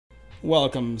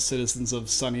Welcome, citizens of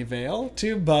Sunnyvale,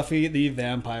 to Buffy the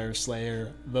Vampire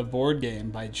Slayer, the board game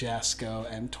by Jasco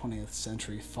and 20th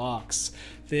Century Fox.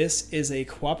 This is a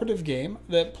cooperative game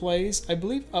that plays, I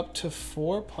believe, up to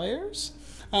 4 players.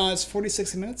 It's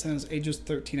 40-60 minutes and it's ages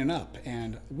 13 and up.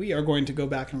 And we are going to go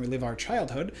back and relive our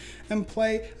childhood and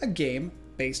play a game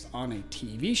based on a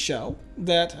TV show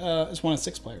that is one of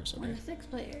 6 players. Okay? One of 6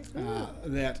 players.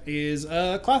 That is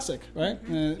a classic, right?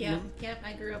 Yep,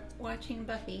 I grew up watching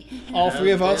Buffy. All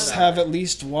 3 of us have at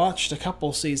least watched a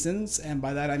couple seasons, and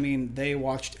by that I mean they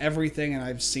watched everything, and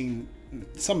I've seen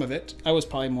some of it. I was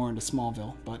probably more into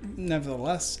Smallville, but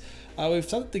nevertheless, we've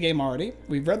set the game already,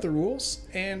 we've read the rules,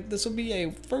 and this will be a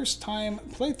first-time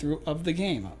playthrough of the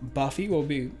game. Buffy will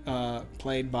be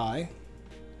played by...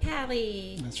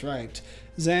 Callie. That's right.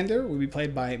 Xander will be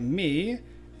played by me,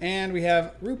 and we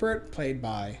have Rupert played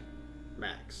by...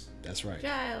 Max. That's right.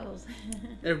 Giles.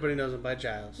 Everybody knows him by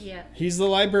Giles. Yeah. He's the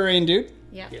librarian dude.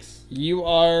 Yeah. Yes. You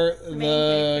are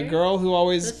the girl who The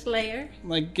always Slayer.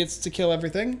 like gets to kill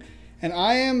everything, and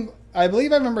I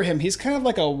believe I remember him. He's kind of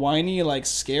like a whiny, like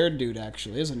scared dude,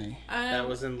 actually, isn't he? That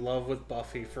was in love with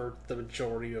Buffy for the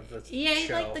majority of the Yeah, he's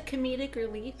show. like the comedic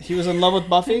relief. He was in love with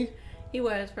Buffy. He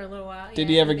was for a little while. Did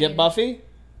he ever get Buffy?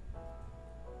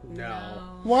 No.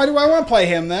 Why do I want to play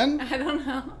him then? I don't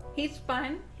know. He's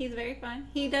fun. He's very fun.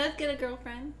 He does get a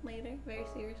girlfriend later. Very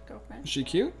serious girlfriend. Is she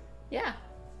cute? Yeah.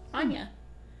 Anya.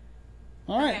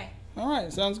 All right. Okay. All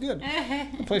right. Sounds good.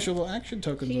 I'll place your little action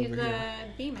tokens She's over here.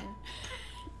 a demon.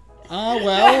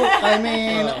 Well, I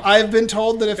mean, I've been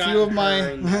told that a few of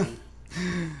my...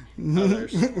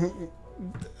 Others.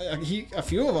 a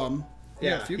few of them.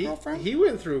 Yeah, a few girlfriends? he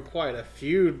went through quite a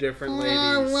few different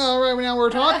ladies. Well, right now we're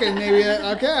talking. Maybe,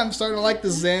 okay, I'm starting to like the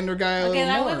Xander guy a Okay,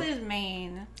 little that more. was his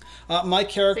main. My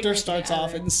character Significant starts off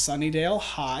other. in Sunnydale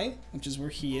High, which is where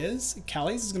he is.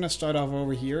 Callie's is going to start off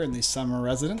over here in the summer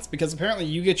residence, because apparently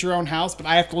you get your own house, but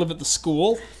I have to live at the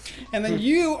school. And then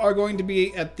you are going to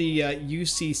be at the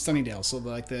UC Sunnydale, so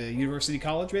like the University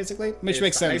College, basically. Which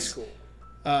makes High sense. school.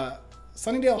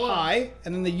 Sunnydale High,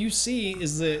 and then the UC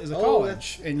is a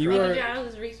college, and you are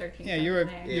Giles is researching. yeah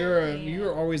something there.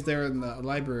 you're always there in the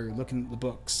library looking at the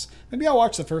books. Maybe I'll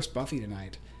watch the first Buffy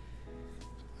tonight.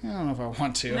 I don't know if I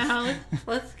want to. No,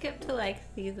 let's skip to like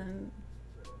season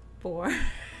 4.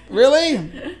 Really?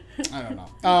 I don't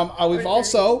know. We've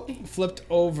also flipped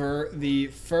over the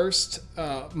first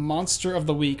monster of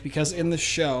the week, because in the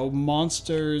show,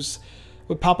 monsters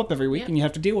would pop up every week, and you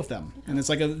have to deal with them. And it's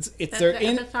like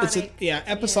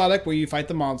episodic where you fight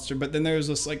the monster, but then there's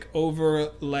this like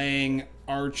overlaying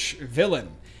arch villain.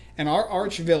 And our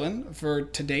arch villain for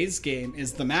today's game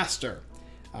is the Master.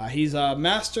 He's a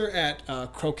master at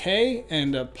croquet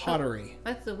and pottery.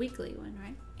 That's the weekly one,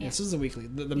 right? Yeah. This is the weekly.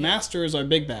 The Master is our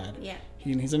big bad. Yeah.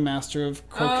 He's a master of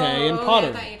croquet and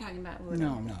pottery. I thought you were talking about Wood.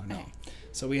 No. Okay.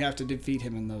 So we have to defeat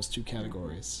him in those 2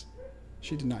 categories.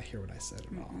 She did not hear what I said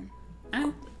at all.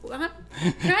 I'm trying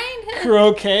to.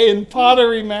 Croquet and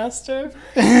pottery master.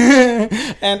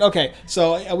 And okay,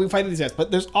 so we fight these guys,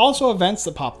 but there's also events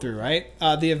that pop through, right?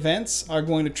 The events are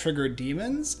going to trigger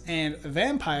demons and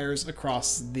vampires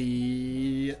across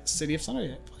the city of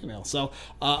Sunnydale. So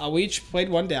we each played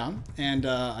one down, and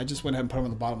I just went ahead and put them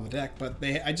on the bottom of the deck. But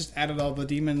I just added all the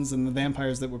demons and the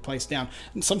vampires that were placed down.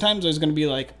 And sometimes there's going to be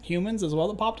like humans as well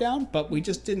that pop down, but we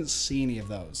just didn't see any of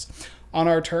those. On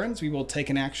our turns, we will take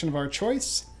an action of our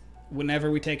choice.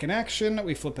 Whenever we take an action,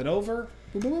 we flip it over,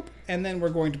 boop, boop, boop, and then we're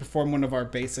going to perform one of our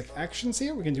basic actions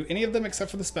here. We can do any of them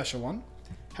except for the special one.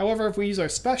 However, if we use our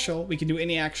special, we can do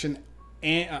any action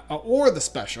or the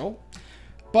special.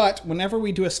 But whenever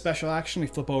we do a special action, we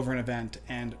flip over an event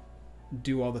and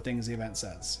do all the things the event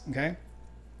says. Okay?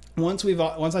 Once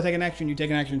I take an action, you take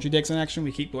an action, she takes an action,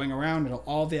 we keep going around until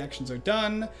all the actions are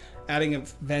done, adding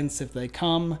events if they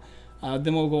come.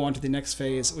 Then we'll go on to the next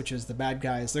phase, which is the bad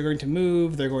guys. They're going to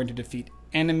move, they're going to defeat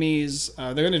enemies,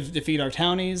 they're going to defeat our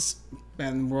townies,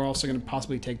 and we're also going to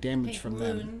possibly take damage from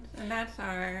them. And that's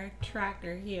our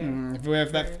tracker here.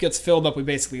 If that gets filled up, we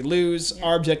basically lose. Yeah.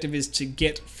 Our objective is to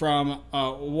get from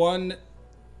one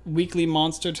weekly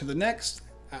monster to the next,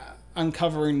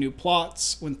 uncovering new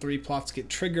plots. When 3 plots get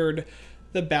triggered,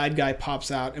 the bad guy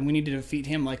pops out, and we need to defeat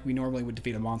him like we normally would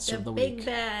defeat a monster of the week. The big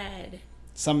bad.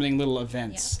 Summoning little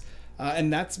events. Yeah.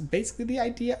 And that's basically the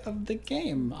idea of the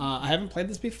game. I haven't played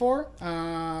this before,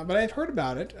 but I've heard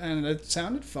about it, and it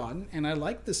sounded fun, and I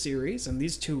like the series, and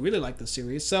these 2 really like the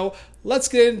series. So let's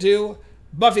get into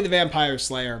Buffy the Vampire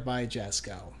Slayer by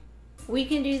Jasco. We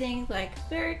can do things like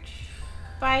search,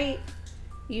 fight,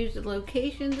 use the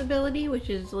locations ability, which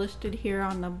is listed here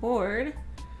on the board,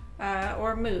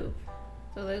 or move.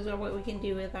 So those are what we can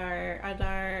do with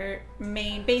our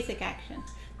main basic action.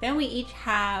 Then we each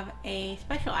have a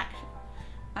special action.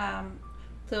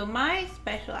 So my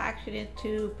special action is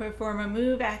to perform a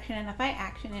move action and a fight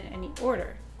action in any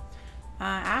order.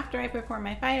 After I perform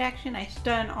my fight action, I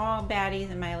stun all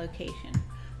baddies in my location.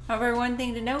 However, one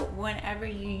thing to note, whenever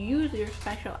you use your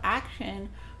special action,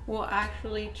 will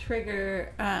actually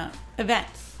trigger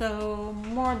events. So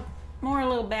more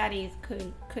little baddies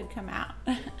could come out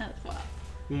as well.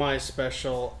 My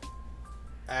special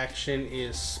action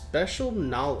is special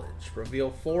knowledge.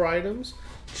 Reveal 4 items.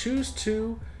 Choose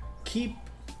 2. Keep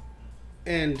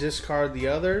and discard the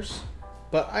others.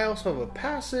 But I also have a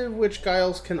passive, which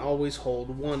Giles can always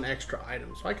hold 1 extra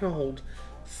item. So I can hold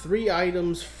 3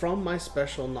 items from my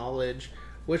special knowledge,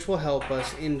 which will help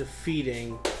us in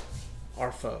defeating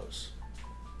our foes.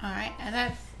 Alright,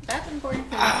 and that's important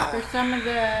for some of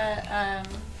the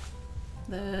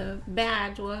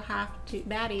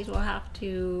baddies will have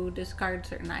to discard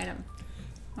certain items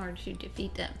in order to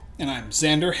defeat them. And I'm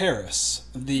Xander Harris,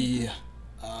 the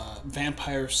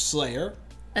Vampire Slayer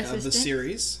of the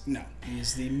series. No,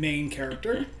 he's the main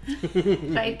character.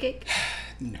 Sidekick?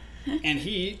 No. And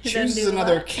he chooses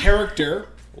another character.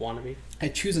 Wannabe. I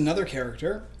choose another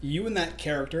character. You and that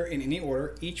character, in any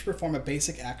order, each perform a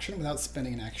basic action without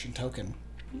spending an action token.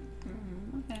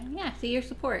 Okay. Yeah, so your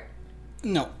support.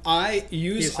 No, I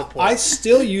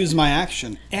still use my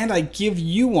action, and I give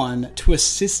you one to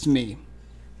assist me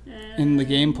in the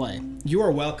gameplay. You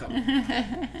are welcome. In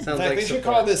fact, they should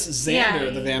call this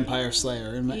Xander, the Vampire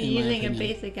Slayer. In my using opinion. a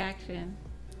basic action,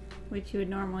 which you would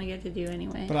normally get to do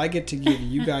anyway. But I get to give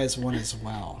you guys one as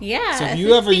well. Yeah. So if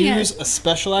you ever use a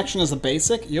special action as a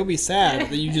basic, you'll be sad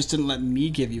that you just didn't let me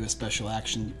give you a special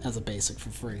action as a basic for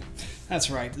free. That's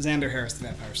right, Xander Harris, the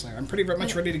Vampire Slayer. I'm pretty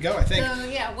much ready to go, I think. So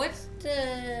yeah, what's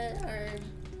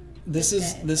This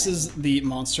is the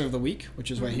monster of the week,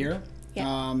 which is right here.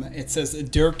 Yeah. It says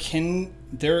Der Kinderstad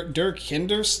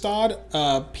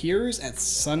appears at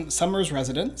Summer's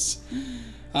residence.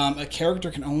 A character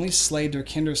can only slay Der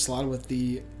Kinderstad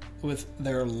with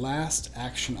their last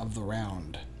action of the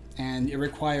round, and it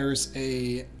requires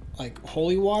a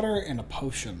holy water and a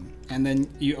potion. And then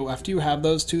after you have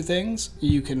those 2 things,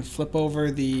 you can flip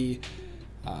over the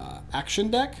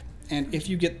action deck, and if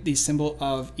you get the symbol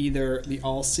of either the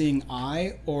all-seeing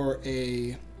eye or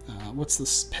a what's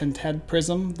this pentad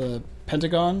prism, the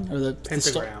pentagon or the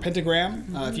pentagram.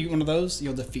 If you get one of those,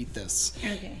 you'll defeat this.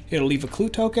 Okay. It'll leave a clue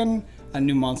token. A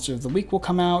new monster of the week will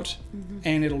come out,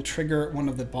 and it'll trigger one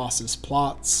of the boss's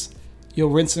plots. You'll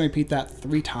rinse and repeat that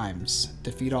 3 times.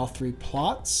 Defeat all 3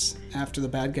 plots after the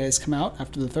bad guys come out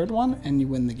after the 3rd one, and you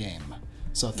win the game.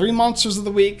 So 3 monsters of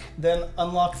the week, then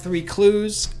unlock 3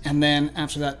 clues, and then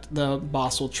after that the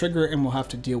boss will trigger and we'll have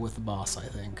to deal with the boss, I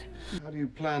think. How do you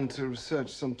plan to research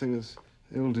something as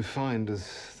ill-defined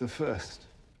as the first?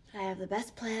 I have the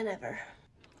best plan ever.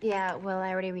 Yeah, well,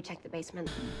 I already rechecked the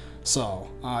basement. So,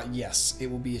 yes,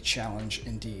 it will be a challenge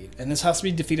indeed. And this has to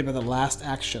be defeated by the last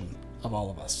action of all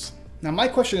of us. Now, my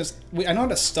question is, I know how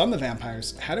to stun the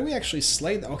vampires. How do we actually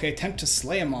slay them? Okay, attempt to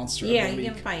slay a monster of the week. Yeah,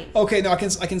 you can fight. Okay, no, I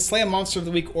can slay a monster of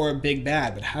the week or a big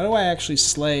bad, but how do I actually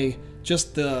slay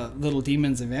just the little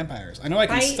demons and vampires? I know I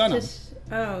can stun them.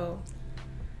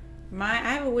 I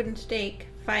have a wooden stake.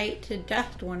 Fight to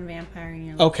dust 1 vampire in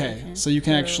your Okay, location. so you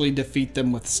can actually defeat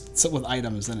them with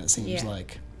items, then it seems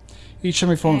like. Each time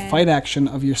you perform a fight action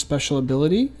of your special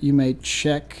ability, you may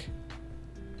check,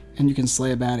 and you can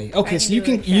slay a baddie. Okay, so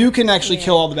you can actually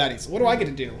kill all the baddies. What do I get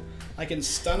to do? I can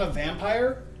stun a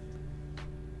vampire.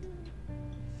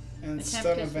 And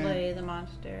attempt to slay the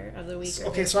monster of the week.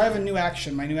 Okay, so I have a new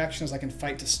action. My new action is I can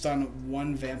fight to stun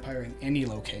 1 vampire in any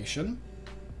location.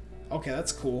 Okay,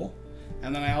 that's cool.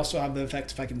 And then I also have the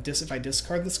effect if I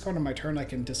discard this card on my turn, I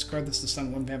can discard this to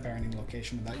stun 1 vampire in any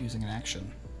location without using an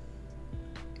action.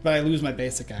 But I lose my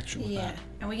basic action with that.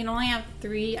 And we can only have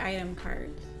 3 item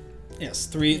cards. Yes,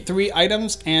 three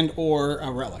items and or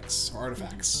relics or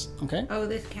artifacts. Okay. Oh,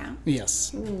 this count?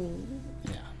 Yes. Ooh.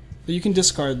 Yeah, but you can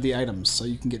discard the items so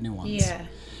you can get new ones. Yeah.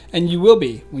 And you will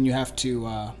be when you have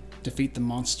to defeat the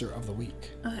monster of the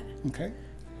week. Okay.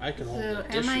 I can hold So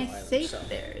am I safe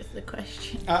there is the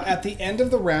question. At the end of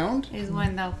the round is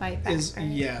when they'll fight back, right?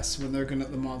 Yes, when the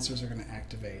monsters are gonna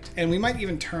activate. And we might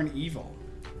even turn evil.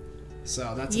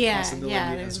 So that's a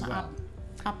possibility as well.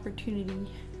 Opportunity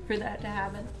for that to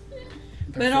happen.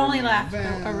 But it only lasts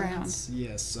a round.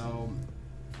 Yes, so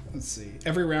let's see.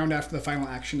 Every round after the final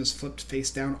action is flipped face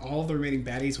down, all of the remaining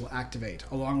baddies will activate,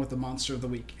 along with the monster of the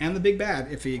week and the big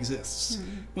bad if he exists.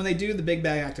 When they do, the big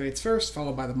bad activates first,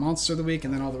 followed by the monster of the week,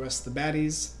 and then all the rest of the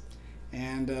baddies.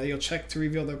 And you'll check to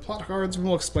reveal their plot cards, and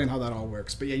we'll explain how that all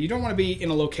works. But yeah, you don't want to be in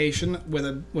a location with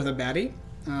a baddie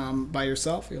by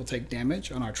yourself. You'll take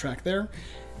damage on our track there.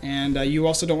 And you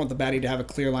also don't want the baddie to have a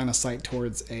clear line of sight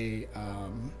towards a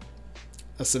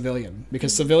civilian,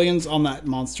 because civilians on that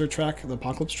monster track, the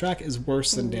apocalypse track, is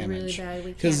worse than damage. Really bad.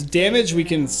 Because damage we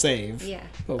can save. Yeah,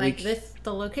 but like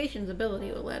the location's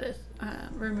ability will let us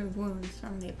remove wounds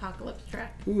from the apocalypse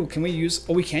track. Ooh, can we use?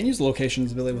 Oh, we can use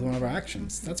location's ability with one of our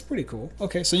actions. That's pretty cool.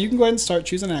 Okay, so you can go ahead and start,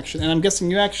 choose an action, and I'm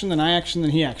guessing you action, then I action, then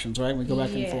he actions, right? We go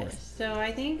back and forth. So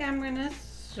I think I'm gonna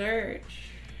search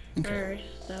first.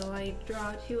 So I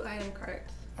draw 2 item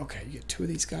cards. Okay, you get 2 of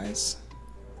these guys.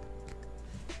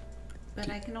 But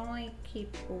I can only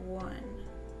keep 1.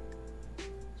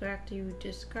 So I have to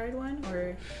discard 1,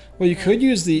 or? Well, you could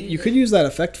use that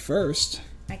effect first.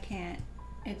 I can't.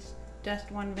 It's just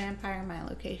 1 vampire in my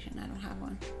location. I don't have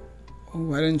one. Oh,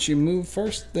 why didn't you move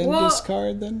first, then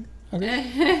discard, then?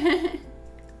 Okay.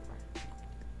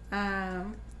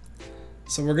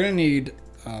 So we're gonna need.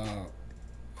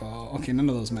 Okay, none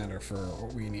of those matter for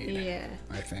what we need. Yeah.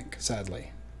 I think,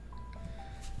 sadly.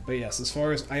 But yes, as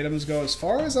far as items go, as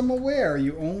far as I'm aware,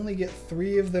 you only get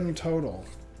 3 of them total.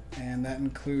 And that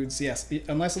includes, yes,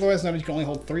 unless otherwise noted, you can only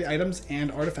hold 3 items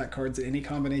and artifact cards in any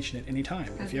combination at any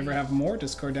time. Okay. If you ever have more,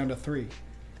 discard down to 3.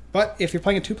 But if you're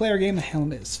playing a 2-player game, the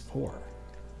hell is 4.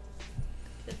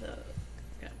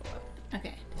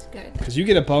 Okay, discard that. Because you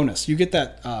get a bonus. You get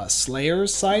that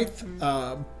Slayer's Scythe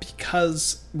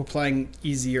because we're playing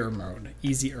easier mode.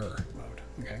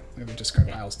 Okay, we have a discard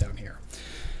piles down here.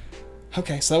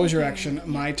 Okay, so that was your action.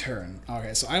 My turn.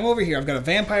 Okay, so I'm over here. I've got a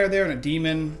vampire there and a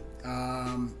demon.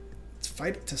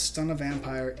 Fight to stun a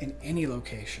vampire in any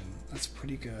location. That's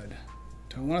pretty good.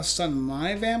 Do I want to stun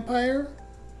my vampire?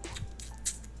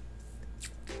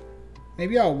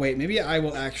 Maybe I'll wait. Maybe I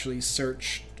will actually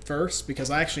search first, because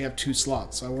I actually have 2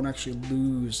 slots, so I won't actually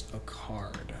lose a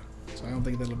card. So I don't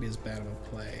think that'll be as bad of a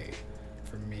play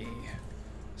for me.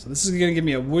 So this is going to give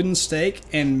me a wooden stake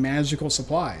and magical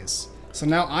supplies. So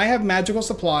now I have magical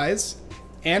supplies,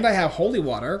 and I have holy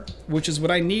water, which is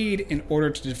what I need in order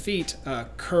to defeat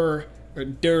Der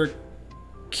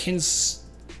Kindestad.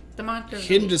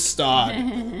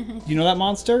 You know that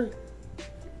monster?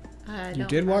 You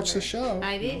did watch the show.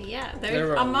 I did, yeah.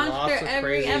 There's a monster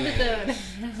every episode.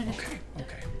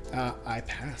 Okay. I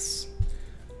pass.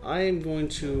 I am going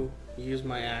to use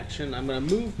my action. I'm going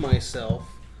to move myself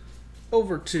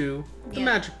over to the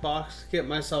magic box, get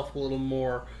myself a little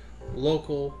more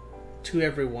local to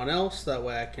everyone else. That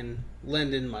way I can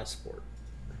lend in my support.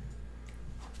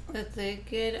 That's a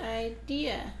good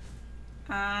idea.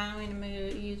 I'm going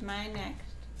to use my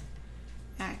next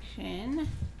action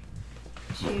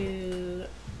to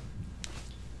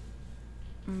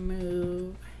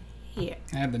move here.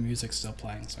 I had the music still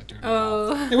playing, so I turned it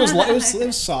off. It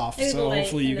was soft, so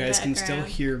hopefully you guys can still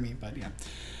hear me. But yeah.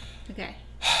 Okay.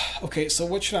 Okay, so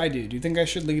what should I do? Do you think I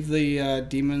should leave the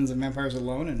demons and vampires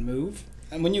alone and move?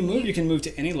 And when you move, you can move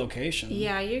to any location.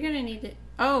 Yeah, you're gonna need to.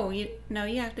 Oh, you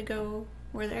have to go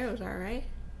where the arrows are, right?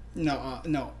 No.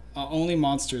 Only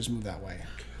monsters move that way.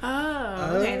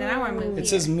 Oh, okay. Then I want to move. It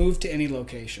says move to any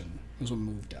location. Is what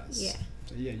move does. Yeah.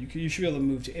 So yeah, you should be able to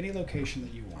move to any location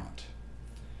that you want.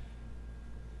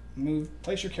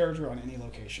 Place your character on any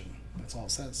location. That's all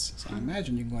it says. So I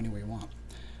imagine you can go anywhere you want.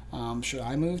 Should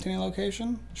I move to any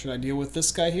location? Should I deal with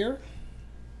this guy here?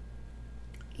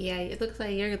 Yeah, it looks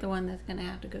like you're the one that's gonna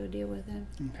have to go deal with him.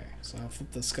 Okay, so I'll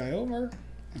flip this guy over,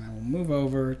 and I will move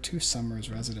over to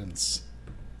Summer's residence.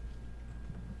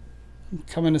 I'm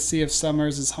coming to see if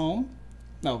Summers is home.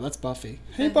 No, that's Buffy.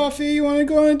 Hey, Buffy, you want to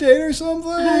go on a date or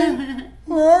something?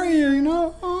 Where are you? You're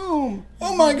not home.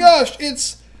 Oh my gosh,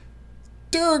 it's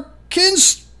Der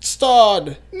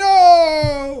Kindstad.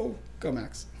 No! Go,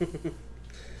 Max.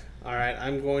 Alright,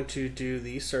 I'm going to do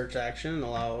the search action and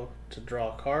allow to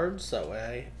draw cards. That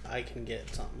way I can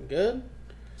get something good.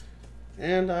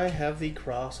 And I have the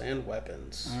cross and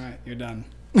weapons. Alright, you're done.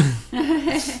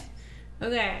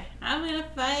 Okay, I'm gonna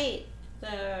fight.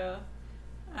 So,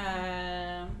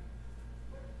 I'll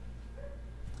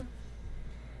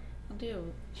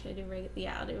do. Should I do regular?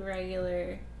 Yeah, I'll do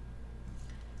regular.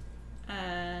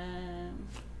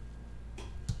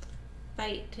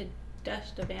 Fight to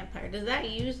dust a vampire. Does that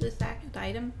use this second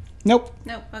item? Nope.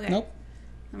 Nope. Okay. Nope.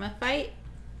 I'm gonna fight.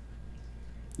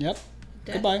 Yep.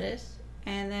 Dust Goodbye. this,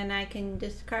 and then I can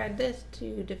discard this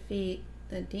to defeat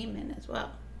the demon as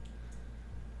well.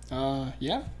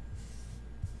 Yeah.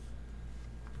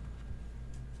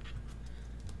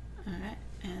 Alright,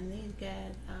 and these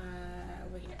guys are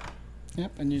over here.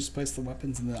 Yep, and you just place the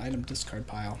weapons in the item discard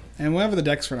pile. And whenever the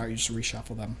decks run out, you just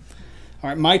reshuffle them. All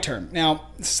right, my turn. Now,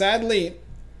 sadly,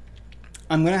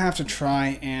 I'm going to have to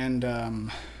try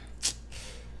and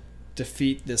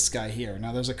defeat this guy here.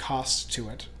 Now, there's a cost to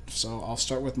it. So I'll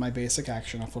start with my basic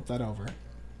action. I'll flip that over.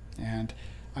 And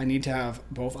I need to have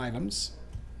both items,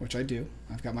 which I do.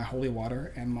 I've got my holy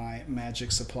water and my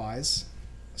magic supplies.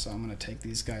 So I'm going to take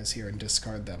these guys here and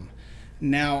discard them.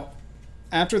 Now,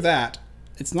 after that,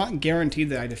 it's not guaranteed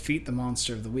that I defeat the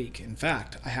monster of the week. In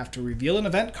fact, I have to reveal an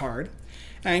event card,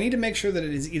 and I need to make sure that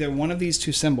it is either one of these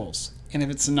two symbols. And if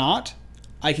it's not,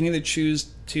 I can either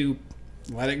choose to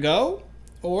let it go,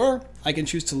 or I can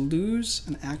choose to lose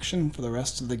an action for the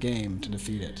rest of the game to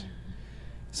defeat it.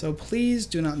 So please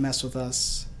do not mess with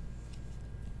us.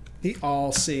 The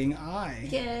all-seeing eye,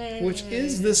 Yay. which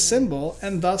is this symbol,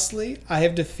 and thusly I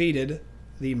have defeated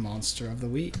the monster of the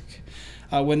week.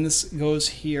 When this goes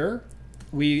here,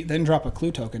 we then drop a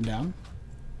clue token down,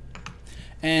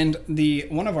 and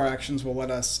one of our actions will let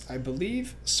us, I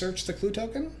believe, search the clue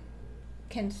token.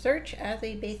 Can search as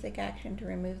a basic action to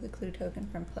remove the clue token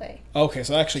from play. Okay,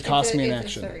 so it actually costs me an It's a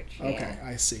action. search, Okay, yeah.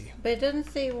 I see. But it doesn't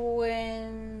say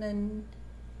when. And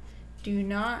do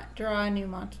not draw a new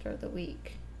monster of the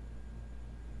week.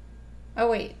 Oh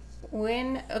wait,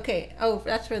 when? Okay. Oh,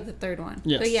 that's for the third one.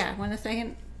 Yes. So yeah, when the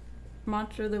second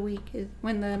monster of the week is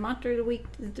the monster of the week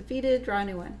is defeated, draw a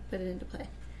new one, put it into play.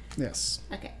 Yes.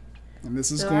 Okay. And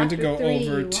this is So going to after go 3,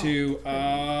 over you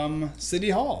to City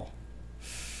Hall.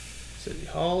 City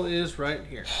Hall is right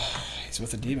here. He's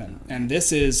with a demon. And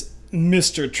this is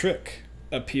Mr. Trick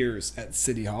appears at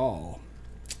City Hall.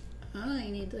 Oh,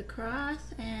 you need the cross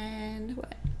and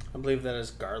what? I believe that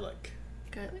is garlic.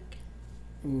 Garlic.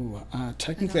 Ooh,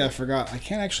 technically I forgot. I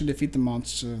can't actually defeat the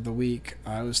monster of the week.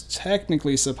 I was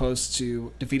technically supposed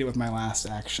to defeat it with my last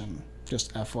action.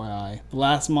 Just FYI. The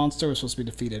last monster was supposed to be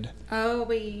defeated. Oh,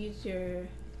 but you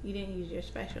didn't use your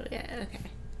special yet. Okay.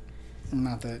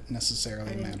 Not that it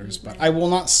necessarily I didn't matters, use but mine. I will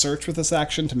not search with this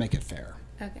action to make it fair.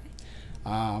 Okay.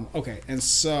 Okay, and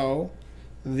so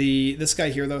this guy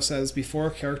here though says before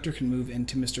a character can move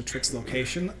into Mr. Trick's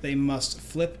location, they must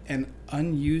flip an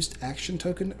unused action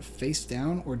token face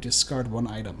down or discard one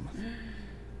item.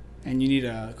 And you need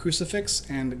a crucifix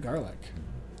and garlic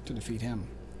to defeat him.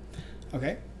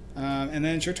 Okay, and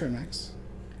then it's your turn, Max.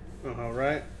 All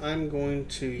right, I'm going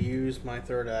to use my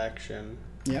third action.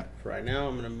 Yep. For right now,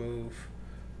 I'm going to move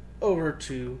over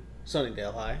to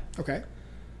Sunnydale High. Okay.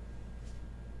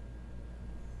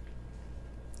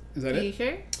 Is that Are you it?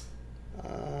 sure?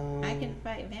 I can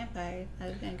fight vampires. I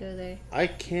was gonna go there. I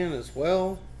can as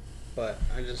well, but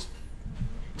it's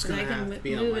So going I to can have to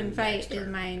be on move my and fight next is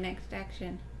turn. my next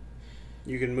action.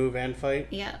 You can move and fight?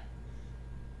 Yeah.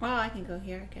 Well, I can go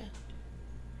here, I guess.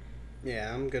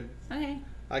 Yeah, I'm good. Okay.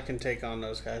 I can take on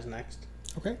those guys next.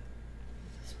 Okay.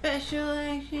 Special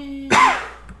action.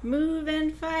 Move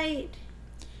and fight.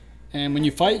 And when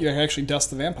you fight, you actually dust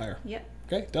the vampire. Yep.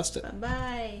 Okay, dust it.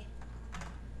 Bye-bye.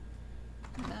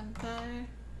 Vampire.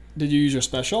 Did you use your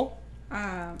special?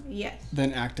 Yes.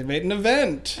 Then activate an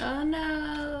event. Oh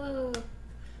no.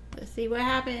 Let's see what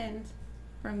happens.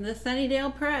 From the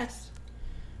Sunnydale Press.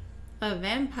 A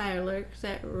vampire lurks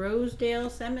at Rosedale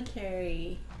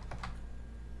Cemetery.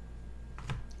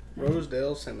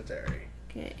 Rosedale Cemetery.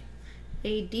 Okay.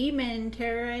 A demon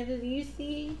terrorizes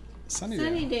UC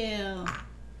Sunnydale.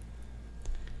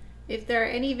 If there are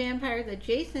any vampires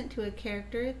adjacent to a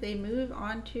character, they move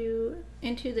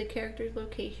into the character's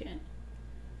location.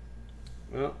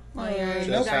 Well, While you're just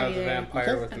nope. have the there. vampire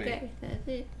Okay. with me. Okay, that's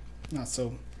it. Not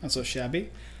so shabby.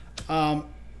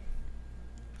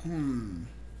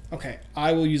 Okay,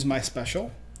 I will use my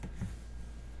special.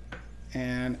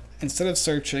 And instead of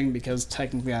searching, because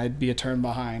technically I'd be a turn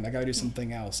behind, I gotta do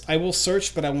something else. I will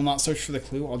search, but I will not search for the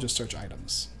clue. I'll just search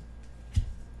items.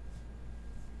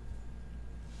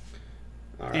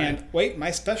 All right. And wait, my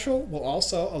special will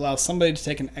also allow somebody to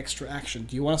take an extra action.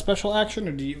 Do you want a special action,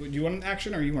 or do you want an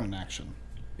action, or you want an action?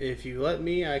 If you let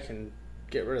me, I can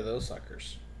get rid of those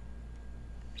suckers.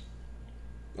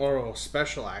 Or a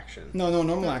special action. No,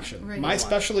 normal action. regular. My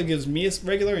special gives me a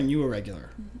regular and you a regular.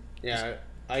 Yeah,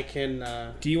 I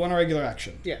can. Do you want a regular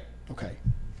action? Yeah. Okay.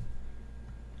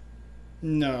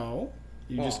 No.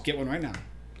 You Well. just get one right now.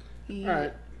 All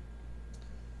right.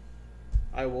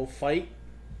 I will fight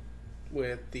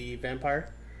with the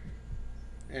vampire,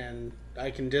 and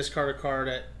I can discard a card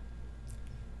at.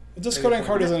 Discarding a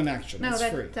card isn't an action. No, it's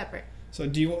that's free. separate. So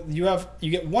you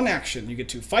get one action. You get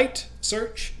to fight,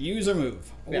 search, use, or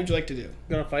move. What would you like to do?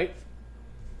 Gonna fight.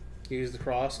 Use the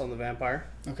cross on the vampire.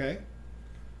 Okay.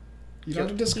 You don't have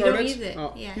to You discard don't it. use it.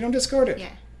 Oh. Yeah. You don't discard it.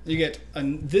 Yeah. You get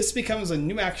this becomes a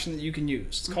new action that you can use.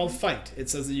 It's called fight. It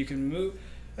says that you can move.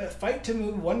 Fight to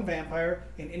move one vampire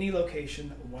in any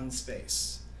location, one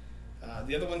space.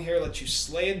 The other one here lets you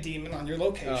slay a demon on your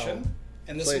location,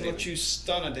 and this one lets you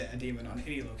stun a demon on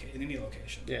in any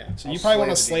location. Yeah. So you probably want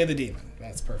to slay the demon.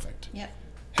 That's perfect. Yep.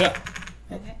 Yeah.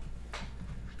 Okay.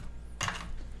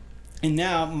 And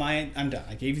now I'm done.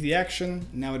 I gave you the action.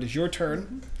 Now it is your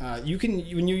turn.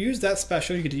 When you use that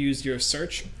special, you get to use your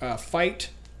search, fight,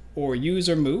 or use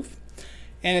or move.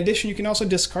 In addition, you can also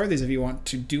discard these if you want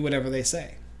to do whatever they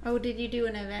say. Oh, did you do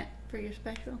an event for your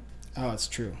special? Oh, it's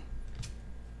true.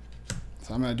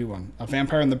 So I'm going to do one. A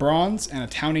vampire in the bronze and a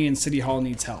townie in City Hall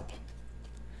needs help.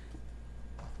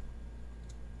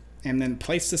 And then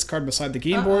place this card beside the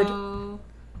game board. Townie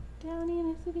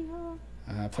in a City Hall.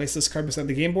 Place this card beside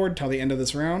the game board until the end of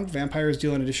this round. Vampires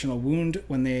deal an additional wound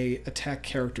when they attack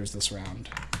characters this round.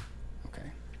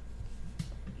 Okay.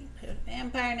 You put a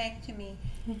vampire next to me.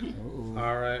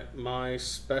 Alright, my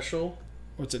special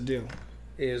What's it do?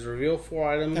 is reveal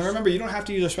 4 items. And remember, you don't have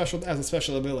to use a special as a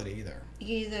special ability either. You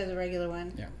can use it as a regular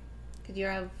one. Yeah. Because you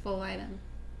have a full item.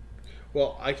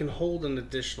 Well, I can hold an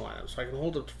additional item, so I can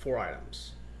hold up to 4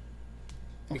 items.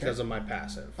 Because of my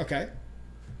passive. Okay.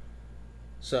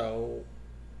 So,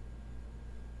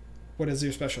 what does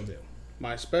your special do?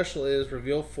 my special is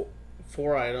reveal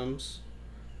 4 items,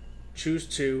 choose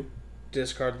 2,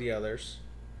 discard the others.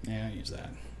 Yeah, use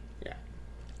that. Yeah.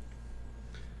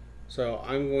 So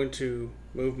I'm going to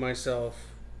move myself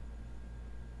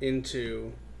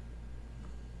into...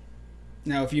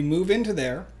 Now, if you move into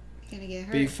there, Gonna get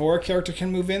hurt. before a character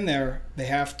can move in there, they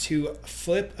have to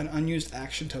flip an unused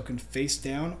action token face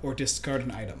down or discard an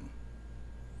item.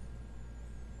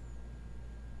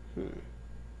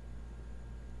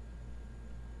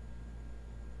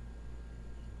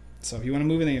 So if you want to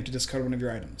move in there, you have to discard one of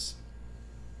your items.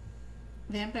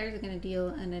 Vampires are going to deal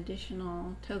an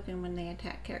additional token when they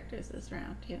attack characters this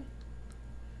round, too.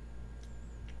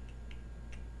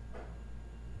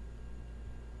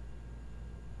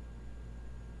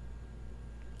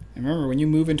 And remember, when you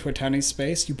move into a townie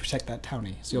space, you protect that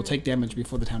townie. So you'll take damage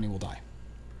before the townie will die.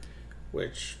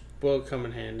 Which will come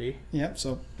in handy. Yep,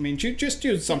 so, I mean, just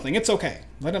use something. It's okay.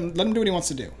 Let him do what he wants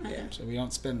to do. Yeah. So we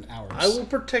don't spend hours. I will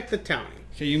protect the townie.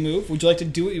 Okay, you move. Would you like to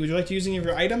do it? Would you like to use any of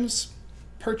your items,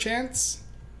 perchance?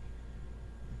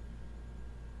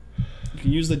 You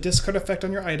can use the discard effect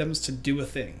on your items to do a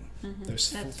thing.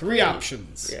 There's That's 3 free.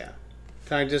 options. Yeah.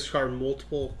 Can I discard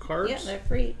multiple cards? Yeah, they're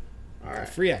free. Alright.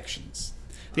 Free actions.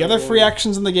 The other free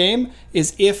actions in the game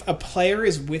is if a player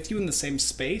is with you in the same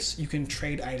space, you can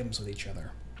trade items with each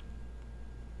other.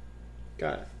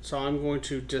 Got it. So I'm going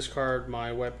to discard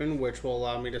my weapon, which will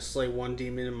allow me to slay 1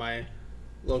 demon in my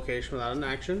location without an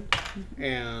action.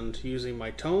 And using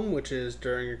my tome, which is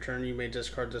during your turn you may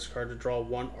discard this card to draw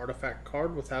 1 artifact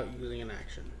card without using an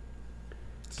action.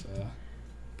 It's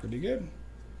pretty good.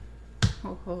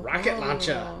 Rocket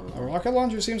launcher. A rocket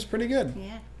launcher seems pretty good.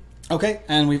 Yeah. Okay,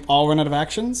 and we've all run out of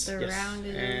actions. The round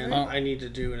is And over. I need to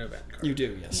do an event card. You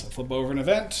do, yes. So flip over an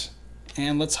event,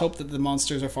 and let's hope that the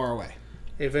monsters are far away.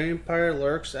 A vampire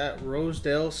lurks at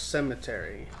Rosedale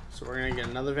Cemetery. So we're going to get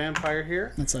another vampire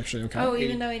here. That's actually okay. Oh,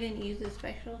 even though he didn't use his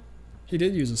special? He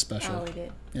did use a special. Oh, he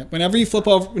did. Yep. Whenever you flip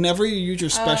over, whenever you use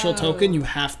your special token, you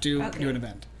have to Okay. do an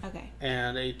event. Okay.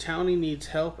 And a townie needs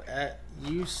help at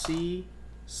UC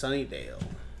Sunnydale.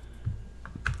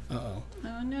 Uh-oh.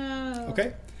 Oh, no.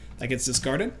 Okay. That gets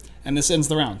discarded, and this ends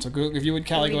the round. So if you would,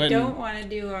 Callie, go ahead We don't and... want to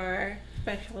do our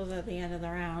specials at the end of the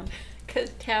round, because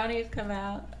townies come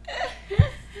out.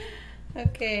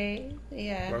 Okay,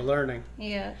 yeah. We're learning.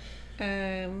 Yeah.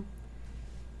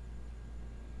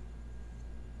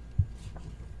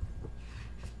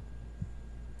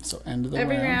 So end of the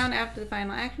Every round. round after the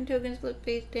final action tokens flip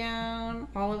face down,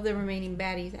 all of the remaining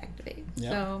baddies activate.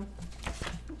 Yep. So,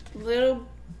 little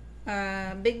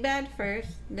big bad first,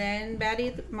 then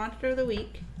baddie monster of the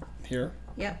week. Here.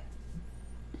 Yep.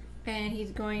 And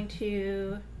he's going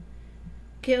to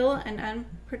kill an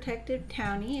unprotected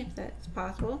townie, if that's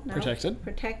possible. No. Protected.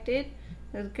 Protected.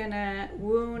 Is gonna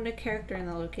wound a character in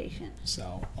the location.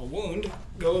 So a wound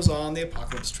goes on the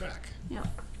apocalypse track. Yep.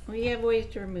 We have ways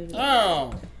to remove it.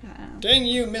 Oh! Dang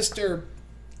you, Mr.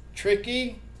 Trick.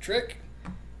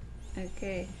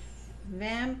 Okay.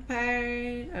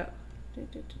 Vampire. Oh.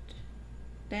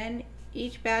 Then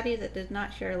each baddie that does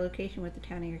not share a location with the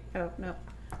townie. Oh no.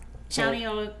 So- Townie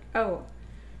will look. Oh.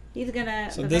 He's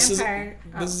gonna. So the this vampire.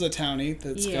 is a townie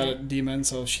that's got a Yeah. demon,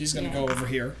 so she's gonna Yeah. go over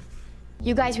here.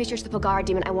 You guys research the Pulgar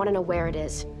demon. I want to know where it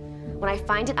is. When I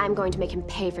find it, I'm going to make him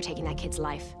pay for taking that kid's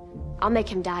life. I'll make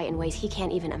him die in ways he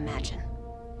can't even imagine.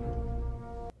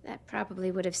 That probably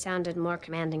would have sounded more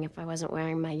commanding if I wasn't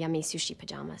wearing my yummy sushi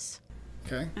pajamas.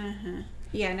 Okay.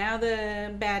 Yeah, now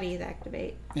the baddies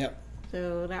activate. Yep.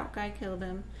 So that guy killed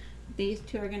him. These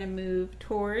two are going to move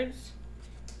towards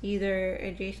either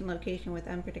adjacent location with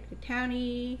unprotected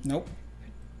townie, Nope.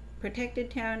 protected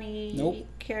townie, Nope.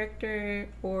 character,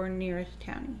 or nearest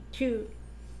townie. 2.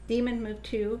 Demons move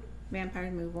 2,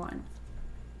 vampires move 1.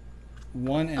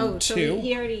 1 and Oh, 2. so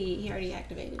he already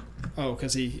activated. Oh,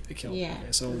 because he killed. Yeah.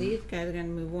 Okay, so so these guys are going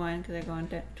to move 1 because they're going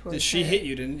towards did she her. hit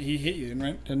you? Didn't he hit you?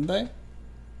 Didn't they?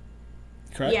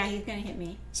 Correct. Yeah, he's going to hit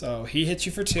me. So he hits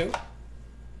you for 2,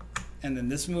 and then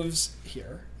this moves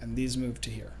here, and these move to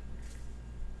here.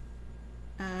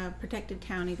 Protected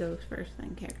townie goes first,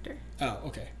 then character. Oh,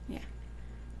 okay. Yeah.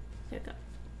 There you go.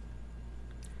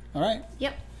 All right.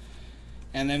 Yep.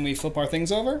 And then we flip our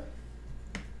things over.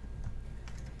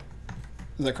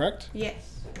 Is that correct?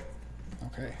 Yes.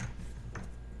 Okay.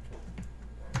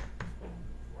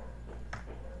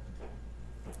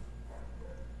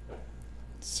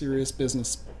 Serious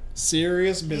business.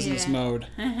 Serious business Yeah. mode.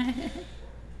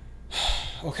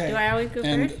 Okay. Do I always go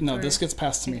and first, no, or- this gets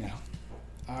passed to me now.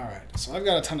 All right. So I've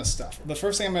got a ton of stuff. The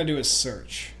first thing I'm going to do is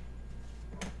search.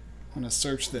 I'm going to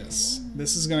search this.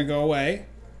 This is going to go away.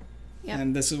 Yep.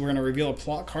 And this is we're going to reveal a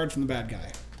plot card from the bad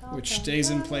guy, which stays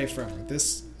in play forever.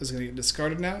 This is going to get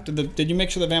discarded now. Did you make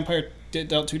sure the vampire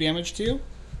dealt 2 damage to you?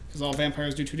 Because all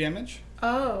vampires do 2 damage.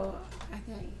 Oh, I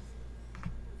thought you...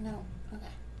 No, okay.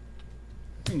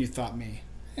 And you thought me.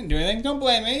 I didn't do anything. Don't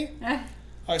blame me. All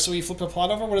right, so you flip the plot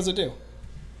over. What does it do?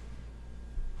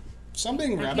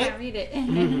 Something I grab can't it. read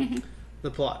it.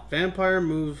 The plot. Vampire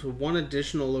moves 1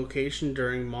 additional location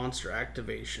during monster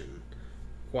activation.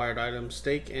 Acquired items,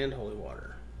 steak, and holy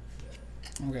water.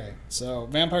 Okay, so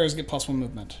vampires get +1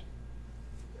 movement.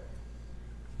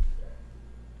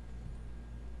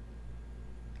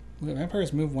 Okay,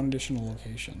 vampires move 1 additional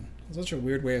location. That's such a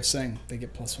weird way of saying they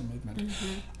get +1 movement.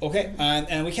 Okay,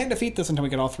 and we can't defeat this until we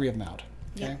get all 3 of them out.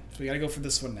 Okay, Yep. so we got to go for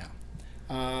this one now.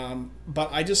 But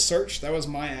I just searched. That was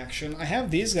my action. I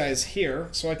have these guys here,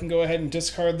 so I can go ahead and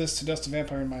discard this to dust a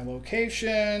vampire in my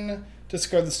location.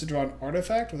 Discard this to draw an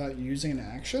artifact without using an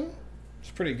action.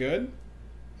 It's pretty good.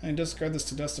 I can discard this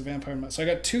to dust a vampire in my... So I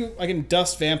got 2... I can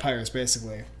dust vampires,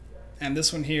 basically. And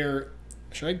this one here...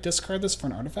 Should I discard this for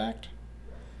an artifact?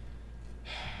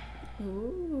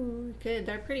 Ooh, good.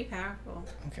 They're pretty powerful.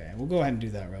 Okay, we'll go ahead and do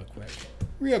that real quick.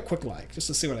 Real quick like, just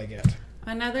to see what I get.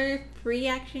 Another free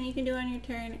action you can do on your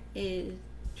turn is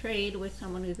trade with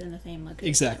someone who's in the same location.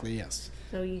 Exactly, yes.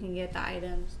 So you can get the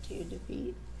items to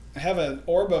defeat. I have an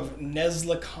Orb of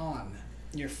Nezla Khan.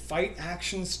 Your fight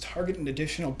actions target an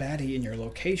additional baddie in your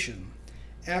location.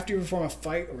 After you perform a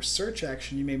fight or search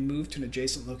action, you may move to an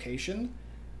adjacent location.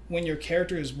 When your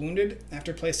character is wounded,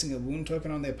 after placing a wound token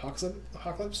on the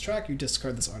apocalypse track, you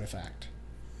discard this artifact.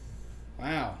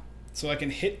 Wow. So I can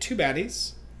hit 2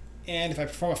 baddies, and if I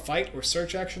perform a fight or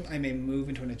search action, I may move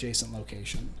into an adjacent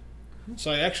location.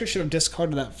 So I actually should have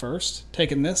discarded that first,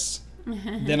 taken this,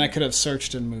 then I could have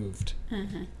searched and moved.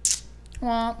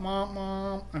 Wah, wah,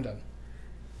 wah. I'm done.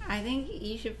 I think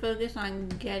you should focus on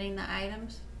getting the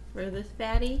items for this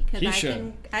baddie, He because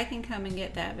should. I can come and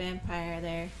get that vampire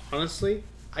there. Honestly,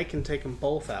 I can take them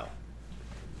both out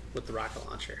with the rocket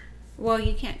launcher. Well,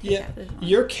 you can't take Yeah, out this one.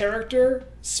 your character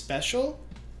special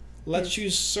lets you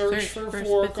search for 4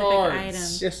 specific cards.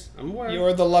 items. Yes, I'm aware.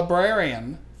 You're the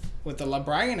librarian with the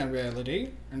librarian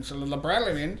ability, and so the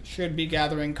librarian should be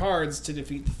gathering cards to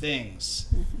defeat the things.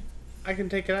 I can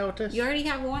take it out with this. You already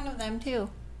have one of them too.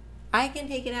 I can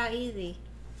take it out easy.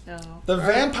 So The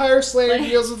vampire slayer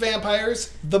deals with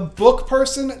vampires. The book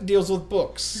person deals with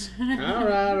books. all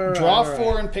right. Draw all right.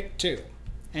 4 and pick 2.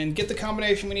 And get the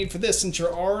combination we need for this since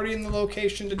you're already in the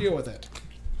location to deal with it.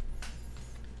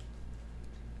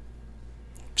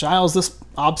 Giles, this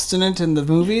obstinate in the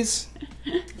movies?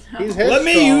 He's Let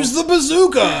me headstrong. use the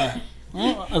bazooka!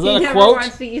 Oh, is he that a never quote?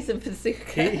 wants to use a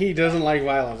bazooka. He doesn't like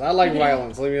violence. I like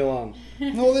violence. Leave me alone.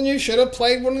 Well, then you should have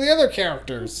played one of the other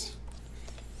characters.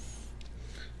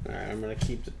 Alright, I'm going to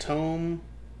keep the tome.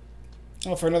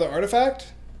 Oh, for another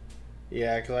artifact?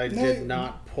 Yeah, because I No, did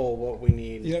not pull what we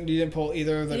need. You didn't pull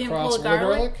either the You didn't cross or pull the a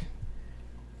garlic?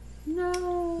 garlic?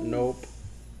 No. Nope.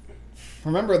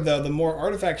 Remember, though, the more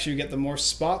artifacts you get, the more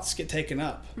spots get taken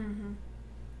up.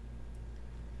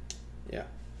 Yeah.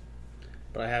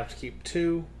 But I have to keep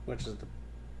 2, which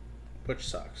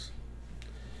sucks.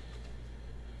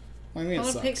 I mean, I it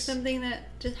want to pick sucks. something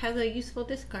that just has a useful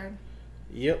discard.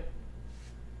 Yep.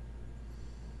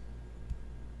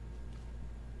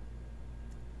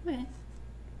 Okay.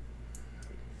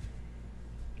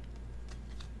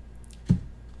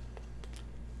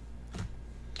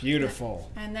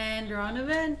 Beautiful. And then draw an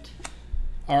event.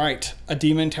 All right. A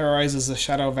demon terrorizes the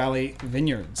Shadow Valley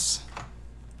vineyards.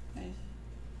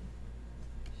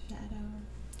 Shadow.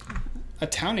 A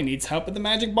townie needs help with the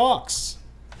magic box.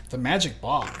 The magic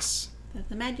box. That's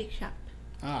the magic shop.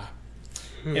 Ah.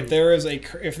 If there's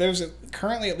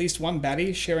currently at least one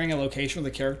baddie sharing a location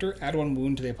with a character, add 1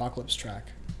 wound to the apocalypse track.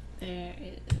 There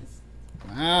it is.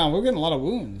 Wow, we're getting a lot of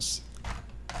wounds.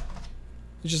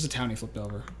 It's just a townie flipped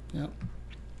over. Yep.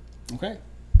 Okay.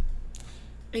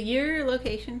 Your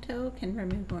location tool can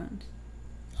remove wounds.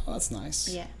 Oh, that's nice.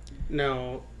 Yeah.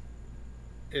 No,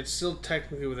 it's still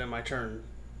technically within my turn.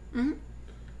 Mm-hmm.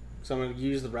 So I'm going to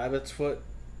use the rabbit's foot.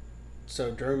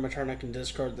 So during my turn, I can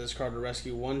discard this card to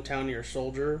rescue 1 townie or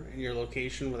soldier in your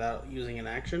location without using an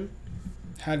action.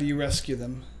 How do you rescue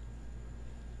them?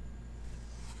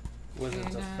 With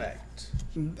its effect.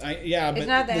 Yeah, It's but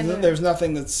not the end of it. there's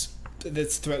nothing that's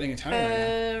threatening a townie right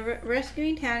now.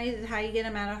 Rescuing townies is how you get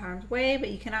them out of harm's way, but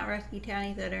you cannot rescue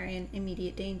townies that are in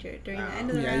immediate danger. During the end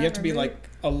of the Yeah, round, you have to be remove like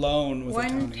alone with a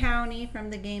 1 townie. townie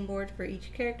from the game board for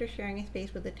each character sharing a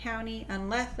space with a townie,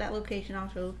 unless that location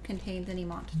also contains any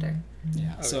monster.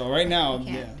 Yeah. So right now, You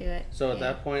can't do yeah. it. So at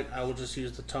that point, I will just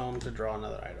use the tome to draw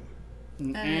another item.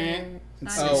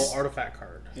 It's not Oh, artifact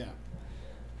card. yeah.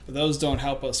 But those don't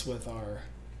help us with our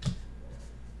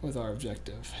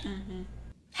objective.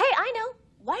 Hey, I know.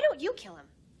 Why don't you kill him?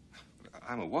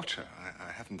 I'm a watcher.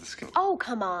 I haven't the skill. Oh,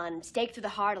 come on. Stake through the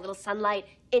heart, a little sunlight.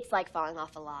 It's like falling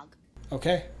off a log.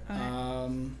 Okay.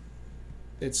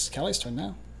 It's Kelly's turn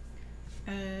now.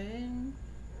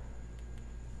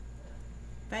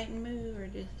 Fight and move, or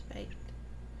just fight?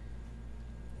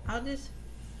 I'll just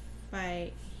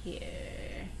fight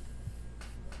here.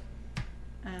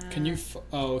 Can you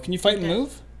fight and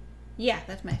move? Yeah,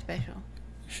 that's my special.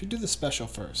 You should do the special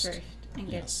first. And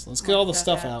get Yes. Let's more get all the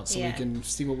stuff out so Yeah. we can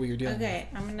see what we are dealing Okay,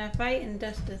 I'm gonna fight and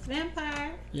dust this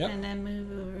vampire, Yep. and then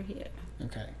move over here. with.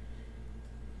 Okay.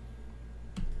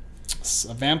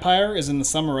 A vampire is in the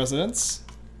summer residence.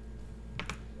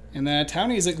 And then a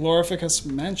townie is at Glorificus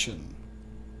Mansion.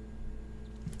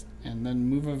 And then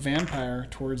move a vampire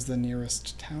towards the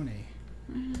nearest townie.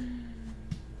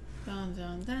 Dun,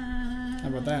 dun, dun. How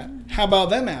about that? How about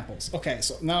them apples? Okay,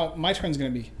 so now my turn's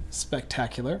going to be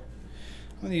spectacular.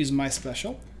 I'm going to use my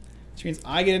special, which means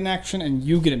I get an action and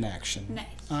you get an action. Nice.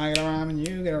 I get a rhyme and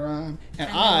you get a rhyme. And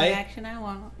I know what action I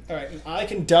want. all right, and I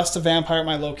can dust a vampire at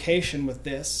my location with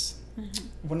this.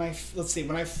 When I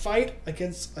fight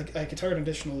against, I can target an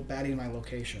additional baddie in my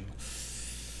location.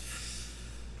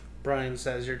 Brian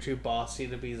says you're too bossy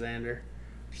to be Xander.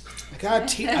 I gotta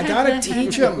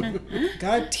teach him.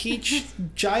 Gotta teach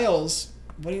Giles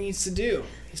what he needs to do.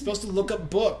 He's supposed to look up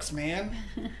books, man.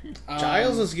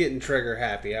 Giles is getting trigger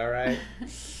happy, alright?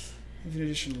 Give an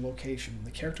additional location.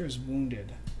 The character is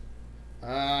wounded.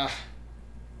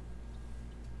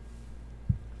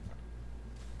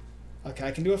 Okay,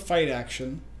 I can do a fight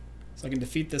action, so I can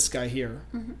defeat this guy here,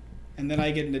 and then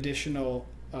I get an additional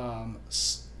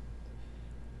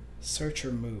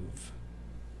searcher move.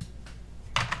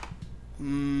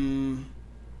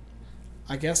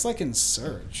 I guess I can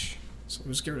search. So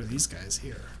we'll just get rid of these guys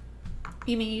here.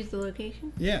 You mean use the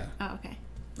location? Yeah. Oh, okay.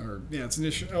 Or, yeah, it's an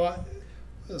issue. Oh,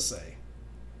 let's say.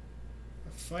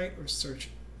 A fight or search.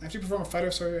 I have to perform a fight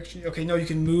or search action. Okay, no, you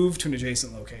can move to an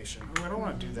adjacent location. Oh, I don't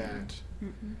want to do that.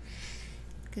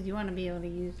 Because you want to be able to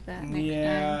use that next time.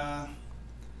 Yeah.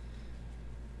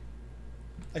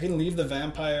 I can leave the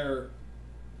vampire.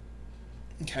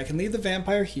 Okay, I can leave the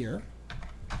vampire here.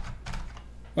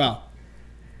 Well,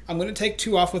 I'm going to take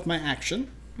 2 off with my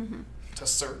action to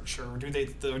search or do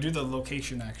the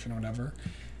location action or whatever.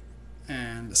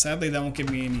 And sadly, that won't give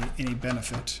me any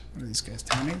benefit. What are these guys,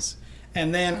 townies?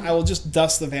 And then I will just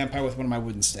dust the vampire with one of my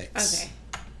wooden stakes. Okay.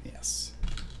 Yes.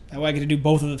 That way I get to do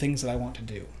both of the things that I want to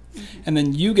do. And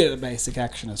then you get a basic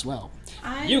action as well.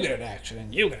 You get an action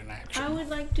and you get an action. I would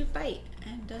like to fight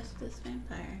and dust this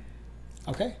vampire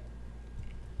Okay.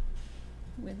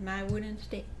 with my wooden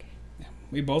stake. Yeah,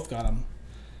 we both got them.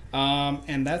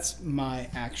 And that's my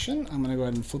action. I'm going to go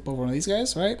ahead and flip over one of these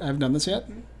guys, right? I haven't done this yet.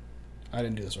 I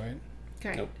didn't do this, right?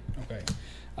 Correct. Nope. Okay.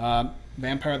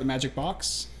 Vampire at the Magic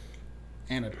Box.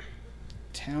 And a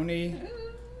townie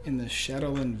in the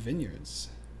Shadowland Vineyards.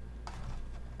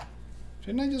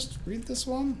 Didn't I just read this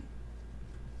one?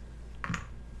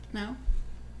 No?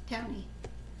 Townie.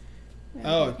 There's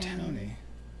Oh, the townie.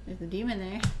 There's a demon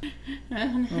there.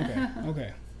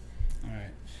 Okay.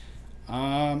 Alright.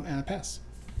 And a pass.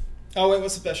 Oh, wait,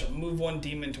 what's the special? Move 1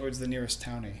 demon towards the nearest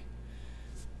townie.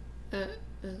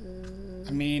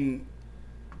 I mean,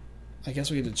 I guess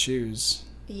we get to choose.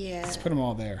 Yeah. Let's put them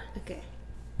all there. Okay.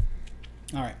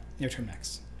 Alright, your turn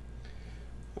next.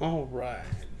 All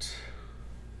right.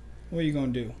 What are you gonna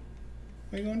do?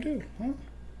 What are you gonna do, huh?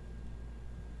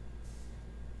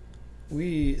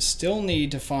 We still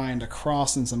need to find a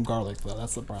cross and some garlic, though.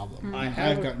 That's the problem. I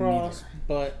have a cross,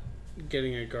 but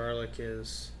getting a garlic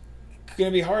is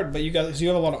gonna be hard. But you have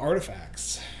a lot of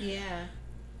artifacts. Yeah.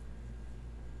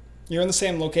 You're in the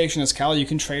same location as Callie. You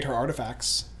can trade her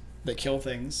artifacts that kill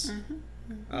things.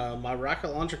 my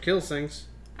rocket launcher kills things.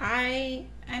 I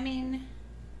mean,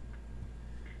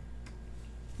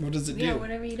 What does it do? yeah,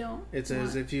 whatever you don't. It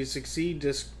says want. if you succeed,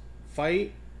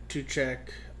 fight to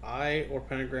check eye or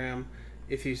pentagram.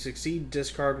 If you succeed,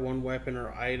 discard one weapon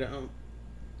or item.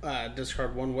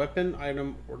 Discard one weapon,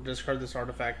 item, or discard this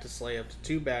artifact to slay up to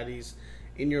 2 baddies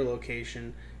in your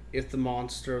location. If the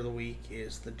monster of the week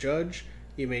is the judge,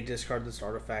 you may discard this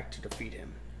artifact to defeat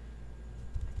him.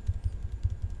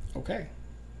 Okay.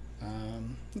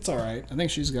 It's alright. I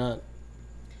think she's got...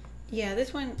 Yeah,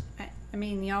 this one, I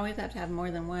mean, you always have to have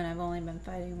more than one. I've only been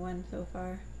fighting one so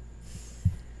far.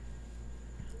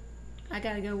 I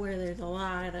gotta go where there's a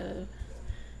lot of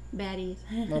baddies.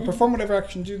 Well, perform whatever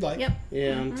actions you'd like. Yep.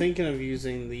 Yeah, I'm thinking of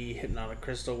using the hypnotic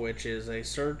crystal, which is a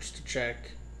search to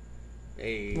check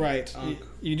a Right.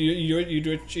 You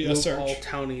do a move search. all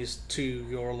townies to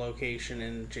your location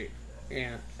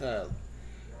and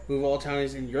move all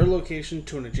townies in your location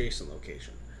to an adjacent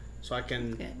location, so I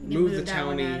can Good. You move the that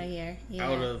one townie out of here. Yeah.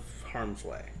 out of harm's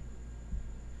way.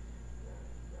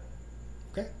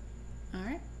 Okay. All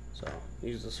right. So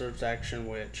use the search action,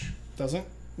 which Doesn't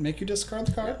make you discard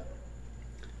the card? Yep.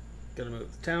 Gonna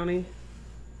move the townie.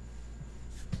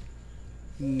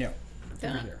 No.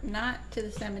 Over Don't, here. not to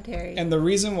the cemetery. And the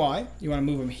reason why you want to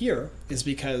move them here is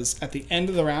because at the end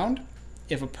of the round,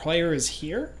 if a player is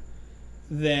here,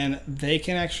 then they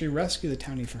can actually rescue the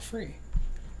townie for free.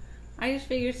 I just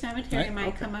figured cemetery Right, might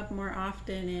okay. come up more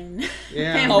often in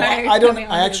Yeah. vampires I don't. coming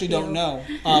I onto actually the don't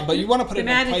field. know. But you want to put it in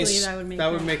a Thematically, place.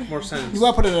 that would make More sense. You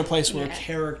want to put it in a place where Yeah. a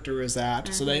character is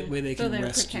at, so that way they can they're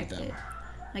rescue protected. them.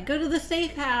 Like, go to the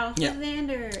safe house Yeah. with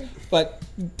Xander. But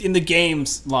in the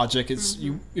game's logic, it's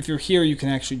if you're here, you can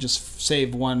actually just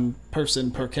save one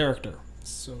person per character.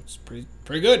 So it's pretty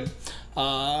good.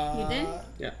 You did?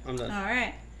 Yeah, I'm done. All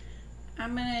right.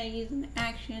 I'm gonna use an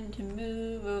action to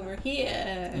move over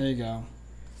here. There you go.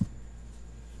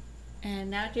 And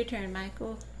now it's your turn,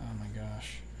 Michael. Oh my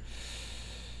gosh.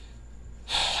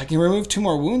 I can remove 2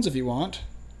 more wounds if you want.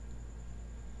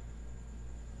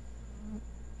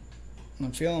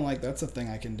 I'm feeling like that's a thing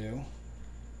I can do.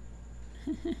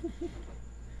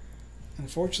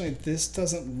 Unfortunately, this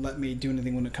doesn't let me do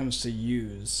anything when it comes to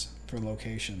use for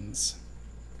locations.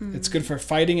 It's good for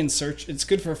fighting and search. It's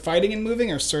good for fighting and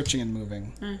moving or searching and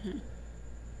moving.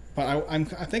 But I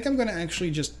think I'm going to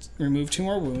actually just remove 2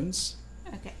 more wounds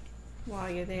Okay. While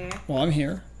you're there. while I'm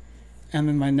here. And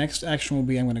then my next action will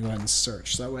be I'm going to go ahead and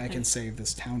search. So that way I can save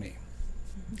this townie.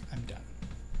 I'm done.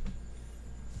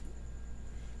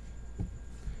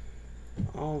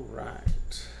 All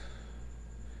right.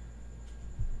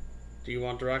 Do you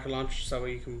want the rocket launcher so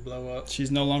you can blow up?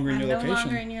 She's no longer in I'm your no location.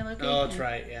 longer in your location. Oh, that's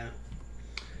right. Yeah.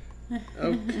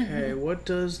 Okay. What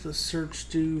does the search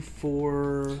do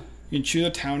for? You can choose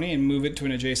a townie and move it to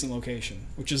an adjacent location,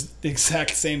 which is the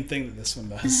exact same thing that this one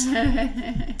does.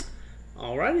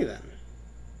 Alrighty then.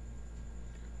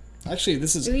 Actually,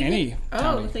 this is Do we any get-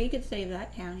 townie. Oh, so you could save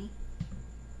that townie.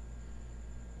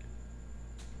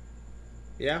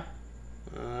 Yeah.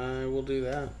 I will do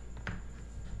that.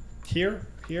 Here?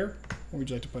 Where would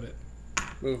you like to put it?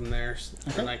 Move them there,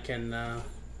 Okay. and I can.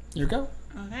 Your go.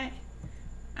 Okay.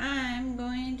 I'm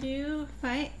going to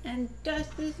fight and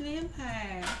dust this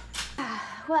vampire.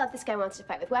 Well, if this guy wants to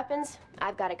fight with weapons,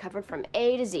 I've got it covered from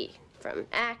A to Z. From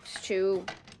axe to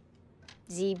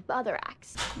Z other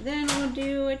axe. Then we'll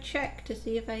do a check to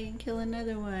see if I can kill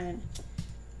another one.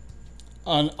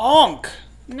 An onk!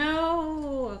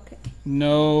 No. Okay.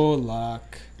 No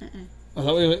luck.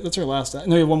 Oh, that's our last. No,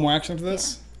 you have one more action after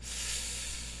this?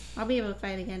 I'll be able to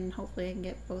fight again and hopefully I can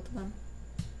get both of them.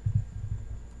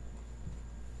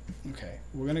 Okay,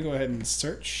 we're going to go ahead and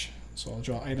search. So I'll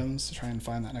draw items to try and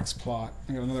find that next plot.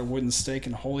 I got another wooden stake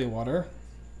and holy water.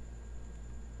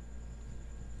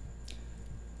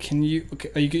 Can you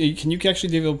actually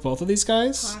deal with both of these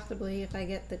guys? Possibly if I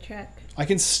get the check. I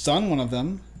can stun one of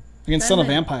them. I can stun a the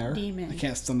vampire. demon. I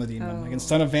can't stun the demon. I can Oh.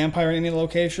 stun a vampire in any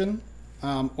location,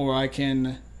 or I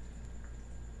can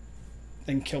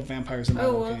kill vampires in my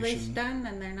Oh, well, they location. stun,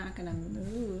 then they're not gonna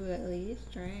move at least,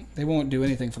 right? They won't do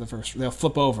anything for the first. They'll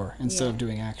flip over instead of Yeah.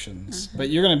 doing actions. But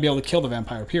you're going to be able to kill the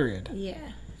vampire. Period. Yeah.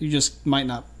 You just might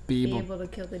not be Be able. able to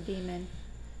kill the demon.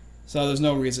 So there's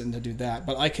no reason to do that.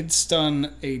 But I could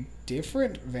stun a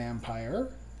different vampire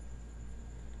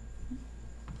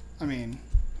I mean,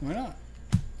 why not?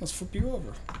 Let's flip you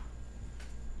over.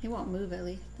 He won't move at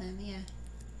least then, yeah.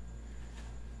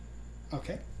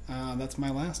 Okay, that's my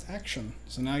last action.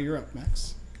 So now you're up,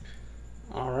 Max.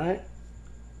 Alright.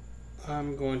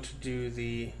 I'm going to do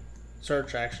the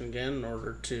search action again in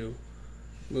order to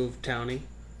move Townie.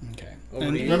 Okay. Over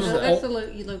And to you. remember, So that's the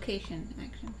location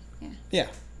action. Yeah. yeah.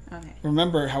 Okay.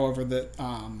 Remember, however, that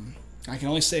I can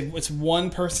only save. It's one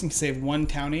person can save one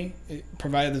townie,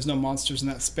 provided there's no monsters in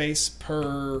that space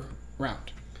per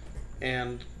round.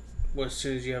 And as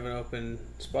soon as you have an open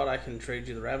spot, I can trade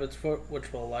you the rabbit's foot,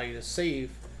 which will allow you to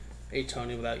save a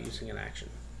Tony without using an action.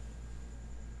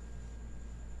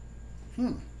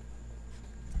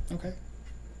 Okay.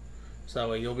 So that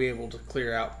way you'll be able to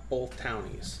clear out both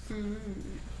townies. Okay.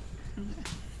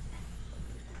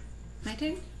 My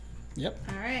turn? Yep.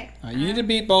 Alright. You need to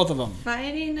beat both of them.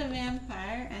 Fighting the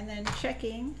vampire and then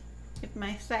checking if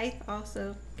my scythe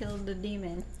also killed the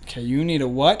demon. Okay, you need a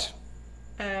what?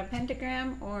 A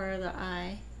pentagram or the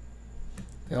eye.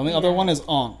 The only other one is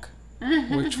Onk.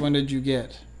 Which one did you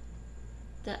get?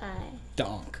 The eye. The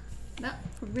Onk. No,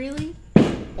 really?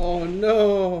 Oh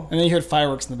no! And then you heard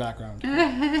fireworks in the background.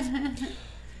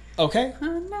 Okay.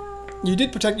 Oh no. You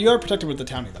did protect. You are protected with the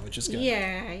townie though, which is good.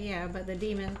 Yeah, but the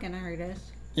demon's gonna hurt us.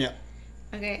 Yeah.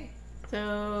 Okay,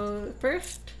 so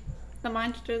first, the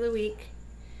monster of the week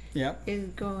Yep. is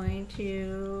going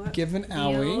to Give an deal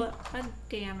owie. a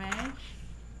damage.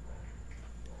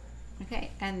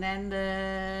 Okay, and then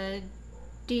the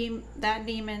that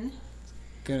demon.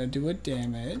 Gonna do a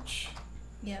damage.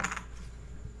 Yep.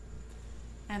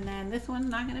 And then this one's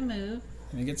not gonna move.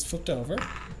 And it gets flipped over.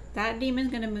 That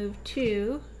demon's gonna move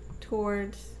 2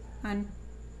 towards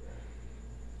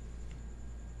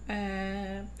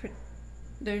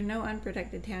there's no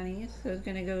unprotected townies, so it's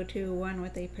gonna go to one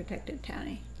with a protected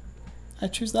townie. I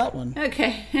choose that one.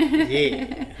 Okay.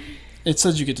 Yeah. It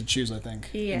says you get to choose, I think,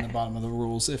 in Yeah. the bottom of the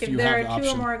rules if If you there have are the 2 or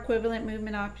option. more equivalent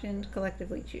movement options,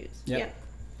 collectively choose. Yep.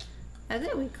 That's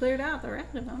it. We cleared out the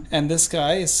rest of them. And this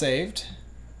guy is saved.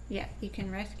 Yeah, you can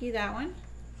rescue that one.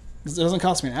 It doesn't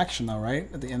cost me an action though, right?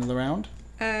 At the end of the round.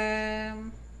 As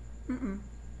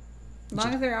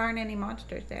long as there aren't any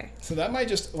monsters there. So that might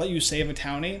just let you save a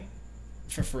townie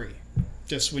for free,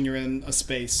 just when you're in a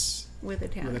space With a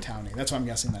townie. with a townie. That's what I'm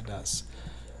guessing that does.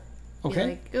 Be Okay.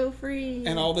 like, go free.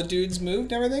 And all the dudes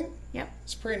moved and everything. Yep.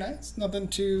 It's pretty nice. Nothing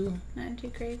too Not too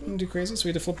crazy. So we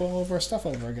had to flip all of our stuff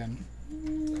over again.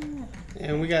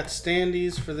 And we got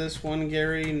standees for this one,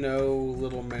 Gary. No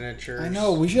little miniatures. I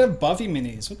know. We should have Buffy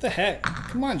minis. What the heck?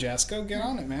 Come on, Jasco. Get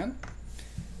on it, man.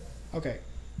 Okay.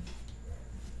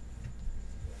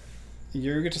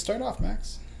 You get to start off,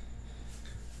 Max.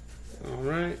 All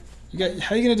right. You got.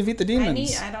 How are you going to defeat the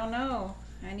demons? I don't know.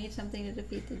 I need something to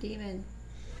defeat the demon.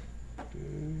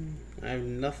 I have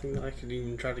nothing that I could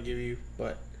even try to give you,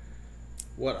 but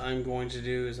what I'm going to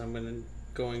do is I'm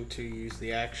going to use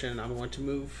the action. I'm going to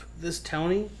move this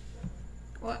townie.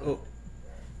 What? Oh,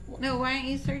 No, why aren't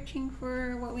you searching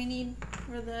for what we need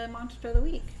for the monster of the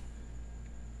week?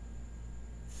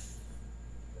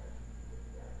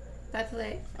 That's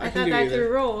like I I can thought do that's either.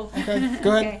 your role. Okay,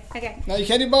 go ahead. Okay. No, you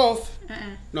can't do both.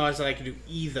 no, I said I could do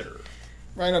either.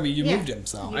 Right, no, but you Yeah. moved him,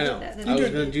 so. You I know. did that. I was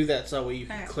going to do that so that way you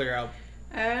could Alright. clear out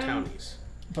Um, townies.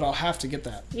 But I'll have to get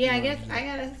that. yeah, I in order guess to do I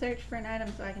that. gotta search for an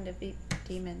item so I can defeat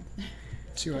demons.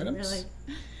 2 items. Really,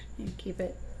 and keep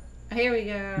it. Here we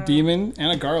go. Demon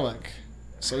and a garlic.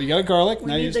 So you got a garlic. We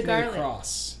Now you need just the need a garlic.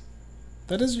 cross.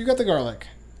 That is, you got the garlic.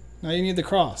 Now you need the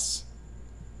cross.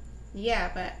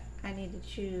 Yeah, but I need to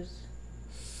choose.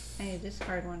 I need to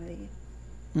discard one of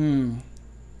these.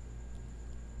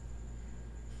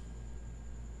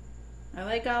 I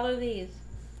like all of these.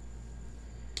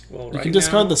 Well, You right can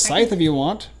discard now, the scythe if you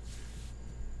want.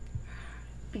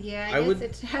 Yeah, I I guess would-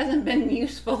 it hasn't been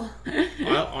useful.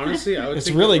 Honestly, I would It's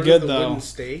take really rid of good, the though. wooden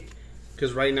stake,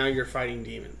 because right now you're fighting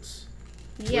demons.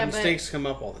 Yeah, Wooden but stakes come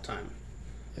up all the time.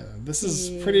 Yeah, this is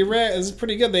Yeah. pretty rare. This is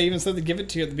pretty good. They even said to give it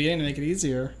to you at the beginning to make it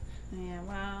easier. yeah,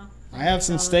 well. I have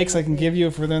some all of stakes I these can give things. you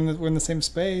if we're in the same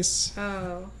space.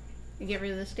 Oh, you get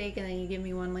rid of the steak and then you give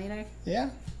me one later. Yeah.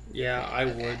 Yeah, I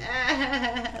would.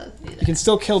 Let's do You that. can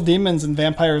still kill demons, and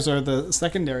vampires are the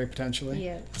secondary potentially.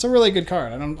 Yeah. It's a really good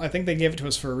card. I think they gave it to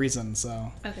us for a reason.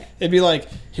 So Okay. it'd be like,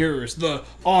 here's the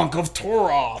Ankh of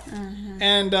Toroth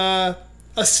and a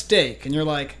steak, and you're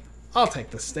like, I'll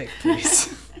take the steak, please.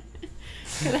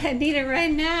 'Cause I need it right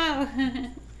now.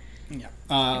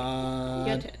 yeah.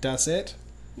 Your turn. That's it.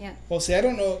 Yeah. Well, see, I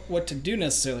don't know what to do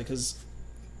necessarily because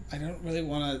I don't really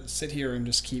want to sit here and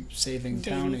just keep saving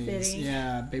townies. Babysitting.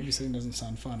 Yeah, babysitting doesn't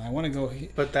sound fun. I want to go.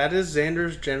 But that is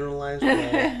Xander's generalized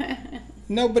role.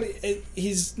 No, but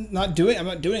he's not doing. I'm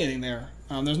not doing anything there.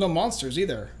 There's no monsters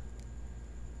either.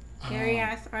 Gary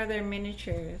asked, "Are there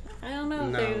miniatures?" I don't know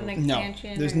if there's an No,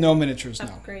 expansion. there's or no miniatures.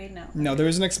 upgrade. No. No, there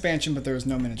is an expansion, but there is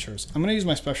no miniatures. I'm gonna use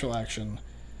my special action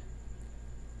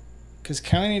because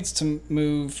Kelly needs to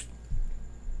move.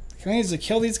 Kelly needs to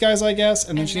kill these guys, I guess,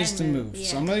 and then she needs to move. Yeah.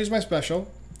 So I'm gonna use my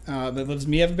special. That lets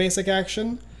me have a basic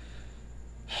action.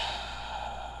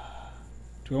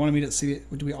 Do we want to meet at City?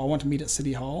 Do we all want to meet at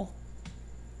City Hall?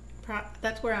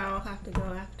 That's where I'll have to go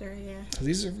after. Yeah. Because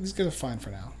these guys are fine for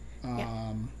now.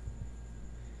 Yeah.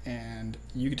 And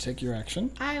you get to take your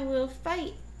action. I will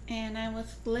fight, and I will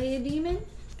slay a demon,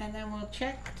 and then we'll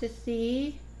check to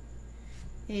see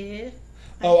if.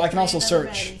 I can also slay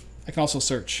another search. baddie. I can also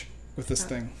search with this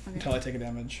thing okay. until I take a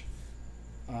damage.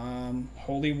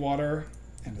 Holy water,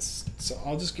 so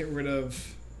I'll just get rid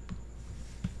of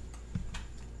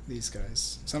these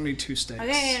guys. So I'm gonna need 2 stakes.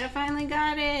 Okay, I finally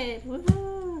got it.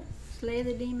 Woohoo! Slay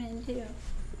the demon too.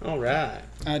 All right.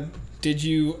 Did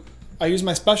you? I used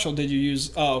my special. Did you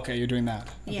use? Oh, okay. You're doing that.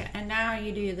 Yeah, and now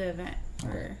you do the event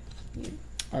for you.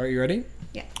 All right, you ready?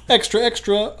 Yeah. Extra,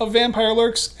 extra! A vampire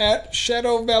lurks at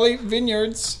Shadow Valley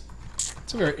Vineyards.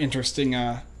 It's a very interesting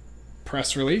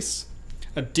press release.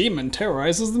 A demon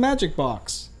terrorizes the magic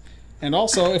box. And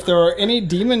also, if there are any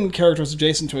demon characters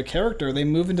adjacent to a character, they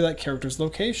move into that character's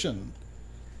location.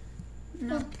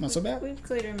 No, Not so bad. We've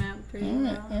cleared them out pretty All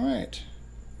right, well. all right.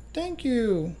 Thank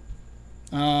you.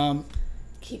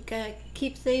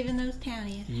 Keep saving those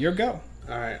townies. Your go.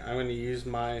 All right. I'm going to use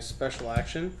my special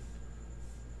action.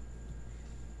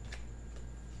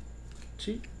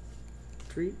 2,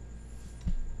 3,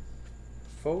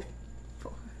 4.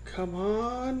 Come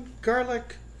on,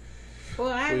 garlic. Well,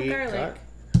 I have garlic.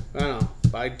 I know,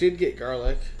 but I did get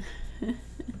garlic.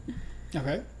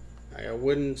 Okay. I got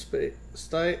wooden stake,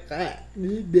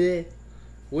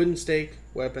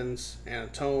 weapons, and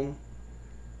a tome.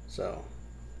 So,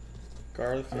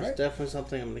 garlic is right. definitely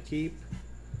something I'm going to keep.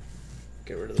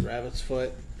 Get rid of the rabbit's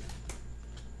foot.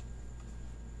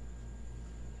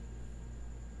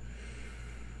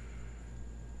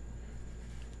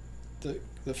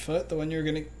 The foot, the one you're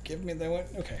gonna give me, that one.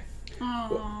 Okay.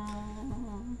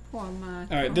 Oh, poor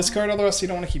Michael. All right. Discard all the rest you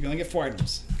don't want to keep. You only get 4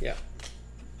 items. Yeah.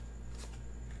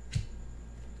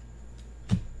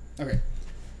 Okay.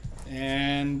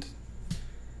 And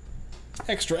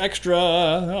extra,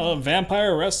 extra.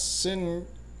 Vampire rests in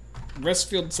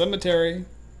Restfield Cemetery.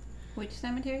 Which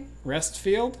cemetery?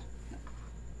 Restfield?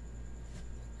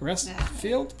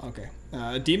 Restfield? Okay.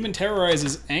 A demon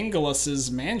terrorizes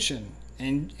Angelus's mansion.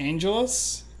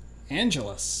 Angelus?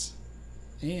 Angelus.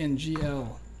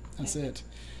 A-N-G-L. That's it.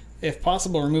 If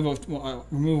possible, remove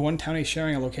one townie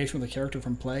sharing a location with a character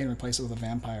from play and replace it with a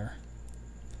vampire.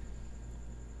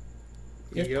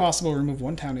 If possible, remove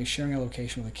one townie sharing a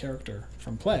location with a character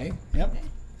from play. Yep.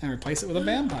 And replace it with a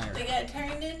vampire. They got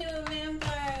turned into a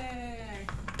vampire.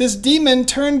 This demon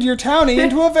turned your townie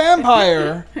into a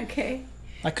vampire. Okay.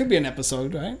 That could be an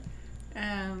episode, right?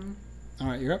 All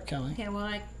right, you're up, Kelly. Okay, well,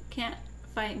 I can't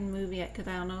fight and move yet because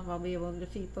I don't know if I'll be able to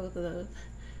defeat both of those.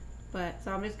 But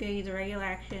so I'm just gonna use a regular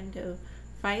action to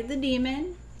fight the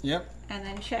demon. Yep. And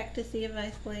then check to see if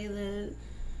I slay the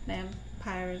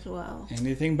vampire as well.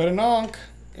 Anything but an onk.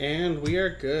 And we are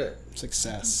good.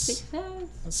 Success. Success.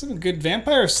 That's some good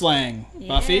vampire slang,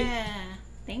 Buffy. Yeah.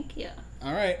 Thank you.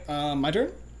 All right, my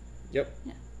turn. Yep.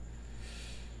 Yeah.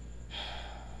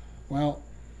 Well,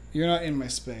 you're not in my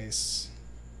space.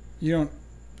 You don't.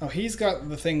 Oh, he's got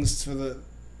the things for the.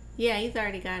 Yeah, he's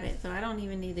already got it, so I don't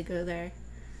even need to go there.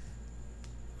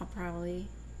 I'll probably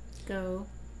go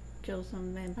kill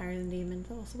some vampires and demons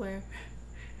elsewhere.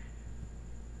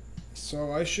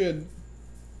 So I should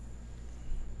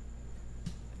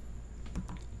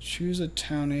choose a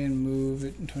townie and move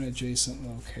it into an adjacent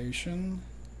location.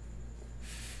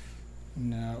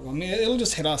 No, well, I mean it'll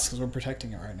just hit us because we're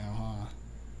protecting it right now, huh?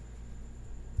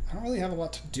 I don't really have a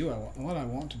lot to do. What I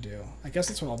want to do. I guess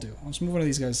that's what I'll do. I'll just move one of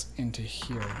these guys into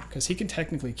here because he can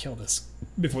technically kill this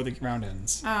before the round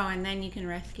ends. Oh, and then you can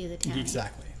rescue the town.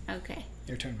 Exactly. Okay.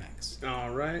 Your turn, Max. All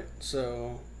right.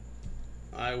 So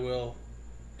I will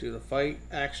do the fight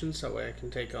action so that way I can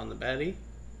take on the baddie.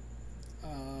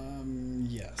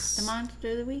 Yes. The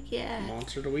monster of the week, yeah.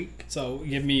 Monster of the week. So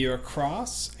give me your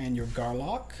cross and your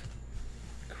garlock.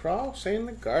 Cross and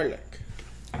the garlic.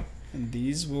 And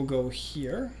these will go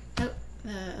here. Oh,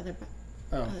 the other.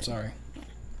 Oh, sorry. Yeah.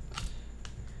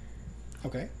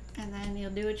 Okay. And then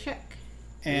you'll do a check.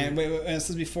 And wait, and this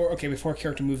is before. Okay, before a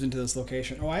character moves into this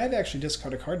location. Oh, I had to actually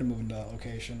discard a card to move into that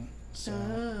location. So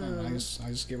I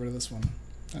just get rid of this one.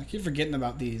 I keep forgetting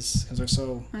about these because they're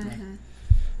so.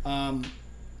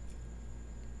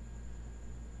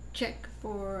 check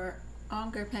for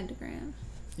Onker Pentagram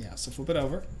Yeah, so flip it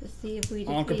over. to see if we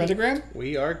Onker defeat. pentagram?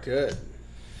 We are good.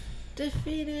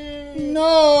 Defeated.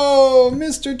 No,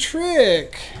 Mr.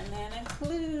 Trick. And then a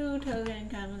clue token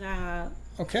comes out.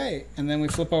 Okay, and then we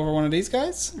flip over one of these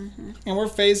guys, and we're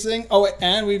facing. Oh, wait,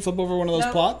 and we flip over one of those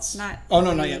Nope, plots. not Oh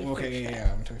no, not the yet. Okay, first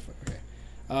yeah. I'm talking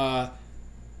about,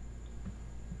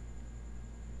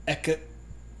 okay.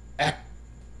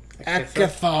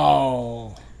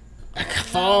 Akathal.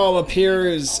 Akathal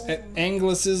appears at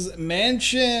Anglus's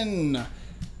mansion.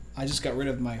 I just got rid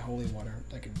of my holy water.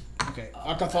 Okay.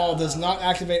 Akathal does not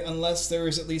activate unless there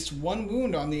is at least one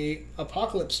wound on the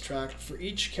apocalypse track for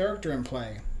each character in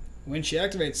play. When she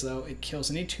activates, though, it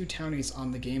kills any 2 townies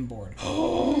on the game board.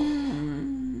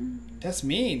 That's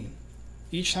mean.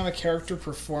 Each time a character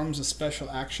performs a special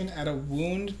action, add a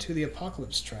wound to the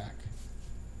apocalypse track.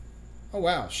 Oh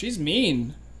wow, she's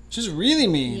mean. She's really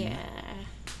mean. Yeah.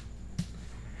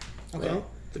 Okay. Well,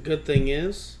 the good thing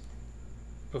is,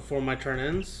 before my turn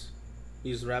ends,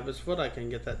 use the rabbit's foot, I can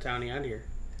get that townie out of here.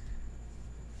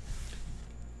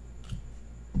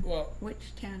 Well,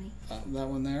 Which townie? that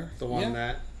one there. The one Yeah.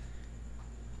 that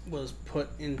was put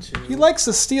into... He likes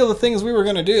to steal the things we were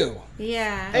gonna do.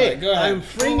 Yeah. Hey, Alright, go ahead. I'm Well,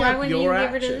 freeing why up wouldn't you your give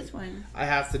her to action. this one? I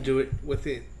have to do it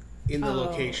within in the Oh.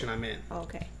 location I'm in.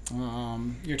 Okay.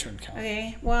 Your turn, Cal.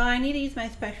 Okay. Well, I need to use my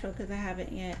special because I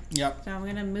haven't yet. Yep. So I'm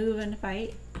gonna move and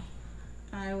fight.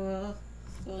 I will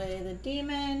slay the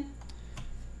demon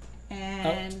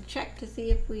and check to see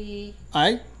if we.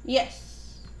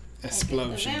 Yes. I did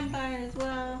Explosion. the vampire as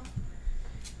well.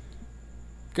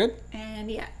 Good. And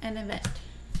yeah, an event.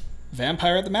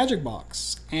 Vampire at the Magic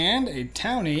Box. And a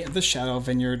townie at the Shadow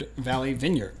Vineyard Valley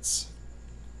Vineyards.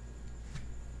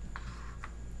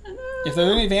 If there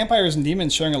are any vampires and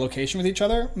demons sharing a location with each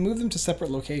other, move them to separate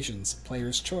locations.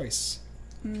 Player's choice.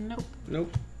 Nope.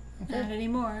 Nope. Not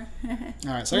anymore.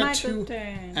 Alright, so I got My 2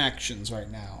 turn. actions right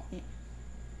now. Yeah.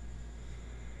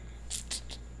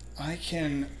 I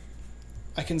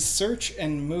can search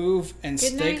and move and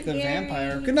Good stake night, the Gary.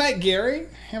 vampire. Good night, Gary.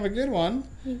 Have a good one.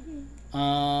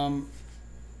 I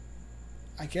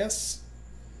guess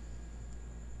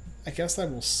I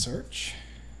will search.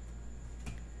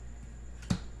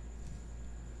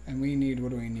 And we need,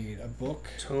 what do we need? A book,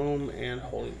 Tome and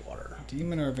holy water.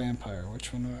 demon, or a vampire?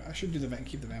 Which one? I should do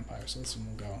keep the vampire. So this one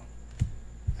will go.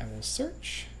 I will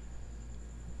search.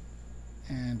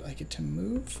 And I get to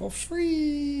move for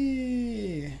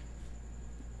free.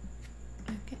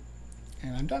 Okay.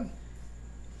 And I'm done.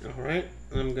 Alright,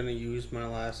 I'm going to use my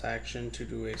last action to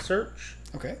do a search.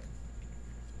 Okay.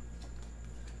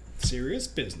 Serious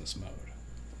business mode.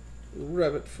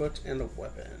 Rabbit foot and a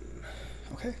weapon.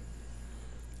 Okay.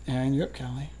 And you're up,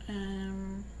 Callie. I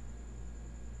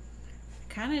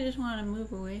kind of just want to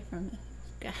move away from this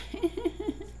guy.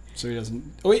 So he doesn't.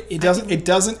 Oh wait, it doesn't. It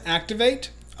doesn't activate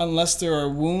unless there are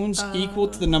wounds equal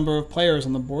to the number of players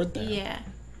on the board there. Yeah.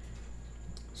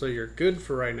 So you're good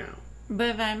for right now. But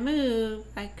if I move,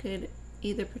 I could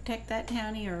either protect that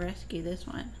townie or rescue this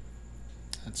one.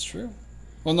 That's true.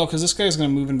 Well, no, because this guy's going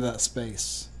to move into that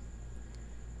space.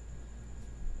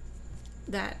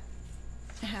 That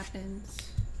happens.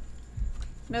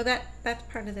 No, that's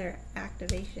part of their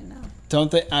activation, though.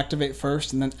 Don't they activate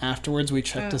first, and then afterwards we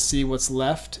check to see what's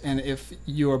left, and if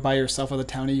you are by yourself with a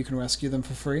townie, you can rescue them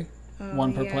for free? Oh,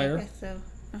 One per yeah, player? I guess so.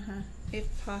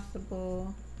 If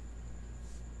possible,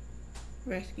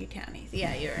 rescue townies.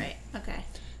 Yeah, you're right. Okay.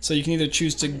 So you can either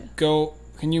choose to go...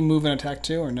 Can you move and attack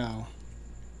too, or no?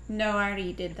 No, I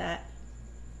already did that.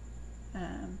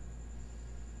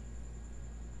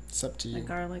 It's up to The you.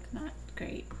 garlic's not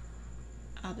great.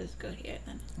 I'll just go here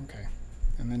then. Okay.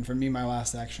 And then for me, my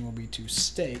last action will be to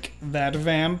stake that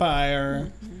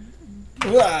vampire.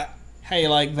 Uah! How you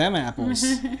like them apples?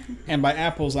 And by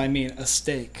apples, I mean a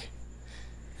steak.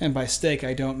 And by steak,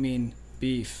 I don't mean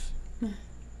beef. Alright,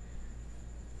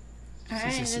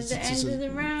 that's the end of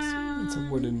the round. It's a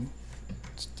wooden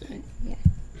steak. Yeah.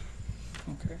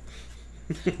 Okay.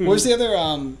 Where's the other,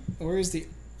 where is the...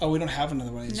 Oh, we don't have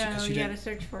another one of these. No, because you didn't- gotta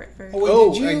search for it first. Oh, wait,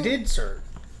 Oh, did you? I did search.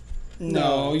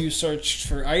 No, you searched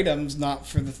for items, not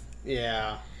for the...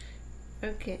 Yeah.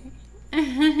 Okay.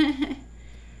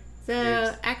 So,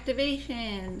 Yes.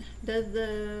 activation. Does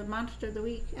the monster of the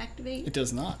week activate? It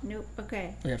does not. Nope.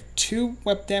 Okay. We have 2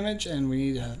 web damage, and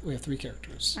we have 3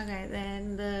 characters. Okay,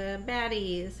 then the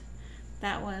baddies.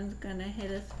 That one's gonna hit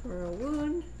us for a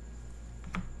wound.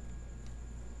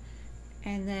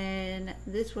 And then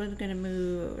this one's gonna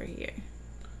move over here.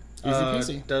 Easy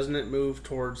peasy. Doesn't it move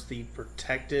towards the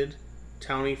protected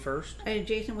townie first?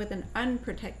 Adjacent with an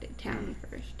unprotected townie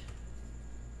first.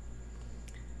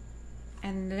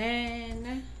 And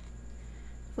then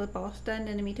Flip all stunned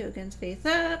enemy tokens face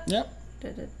up. Yep.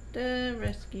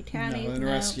 Rescue townies. No,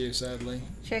 rescue, sadly.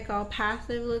 Check all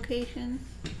passive locations.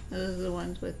 Those are the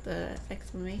ones with the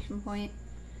exclamation point.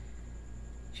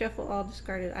 Shuffle all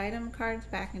discarded item cards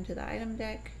back into the item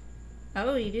deck.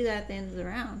 Oh, you do that at the end of the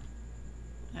round.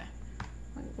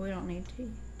 We don't need to.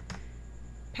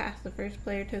 Pass the first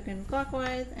player token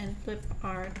clockwise and flip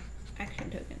our action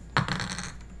token.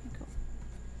 Cool.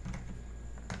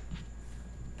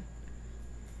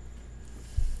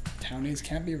 Townies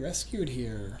can't be rescued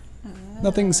here.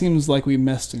 Nothing seems like we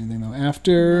missed anything though.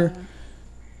 After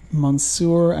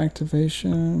Monsieur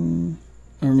activation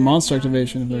or monster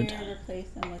activation, here, replace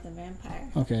them with a vampire.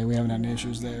 Okay, we haven't had any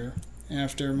issues there.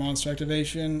 After monster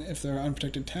activation, if there are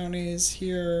unprotected townies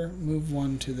here, move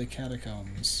one to the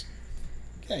catacombs.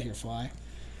 Get out of here, fly.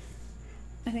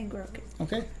 I think we're okay.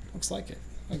 Okay, looks like it.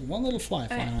 Like one little fly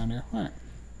flying around here. All right.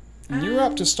 And you're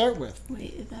up to start with.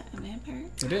 Wait, is that a vampire?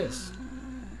 It is.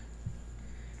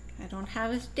 I don't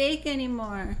have a steak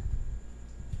anymore.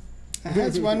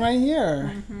 There's one right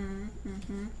here.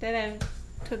 Then I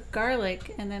took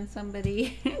garlic and then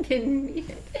somebody didn't need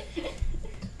it.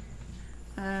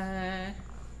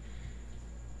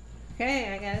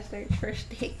 Okay, I gotta search for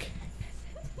steak.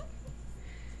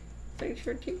 Search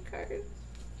for 2 cards.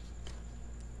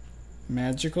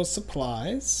 Magical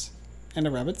supplies and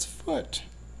a rabbit's foot.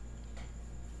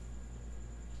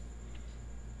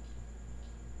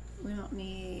 We don't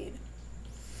need.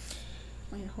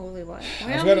 We need holy water.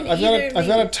 I've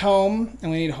got a tome,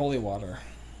 and we need holy water.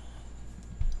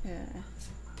 Yeah.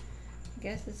 I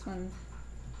guess this one's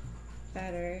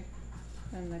better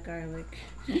than the garlic.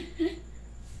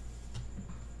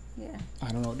 Yeah.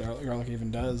 I don't know what garlic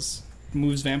even does.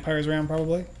 Moves vampires around,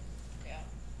 probably. Yeah.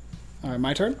 All right,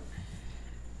 my turn.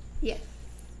 Yes.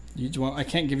 I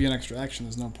can't give you an extra action.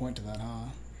 There's no point to that, huh?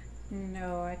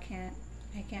 No, I can't.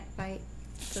 I can't fight.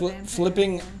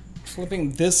 Flipping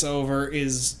this over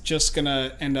is just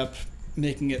gonna end up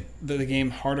making it the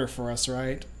game harder for us,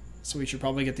 right? So we should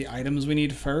probably get the items we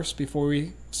need first before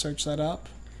we search that up.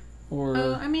 Or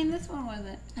I mean, this one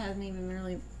hasn't even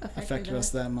really affected us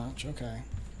that much. Okay.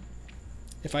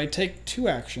 If I take 2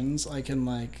 actions, I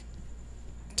can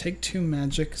take 2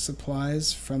 magic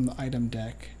supplies from the item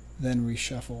deck, then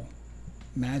reshuffle.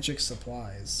 Magic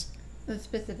supplies. The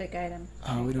specific item.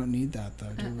 Oh, we don't need that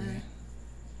though, do we?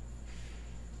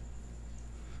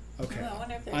 Okay. Well, I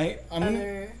wonder if there's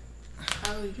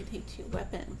Oh, you could take 2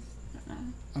 weapons. I don't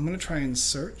know. I'm gonna try and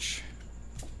search.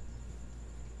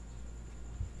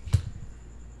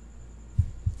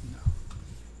 No.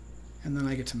 And then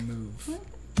I get to move. What?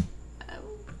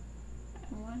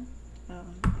 I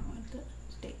want the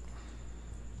steak.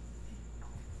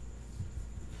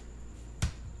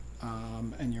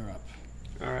 And you're up.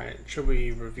 All right. Should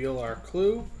we reveal our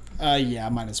clue? Yeah,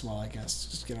 might as well, I guess.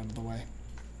 Just get out of the way.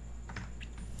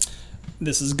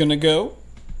 This is gonna go.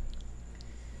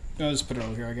 I'll just put it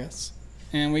over here, I guess.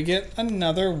 And we get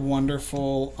another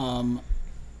wonderful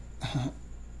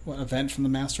event from the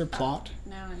master plot.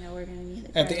 Now I know we're gonna need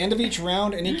it. At the end of each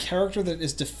round, any character that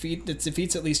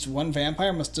defeats at least 1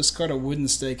 vampire must discard a wooden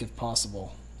stake if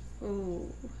possible.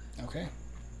 Ooh. Okay.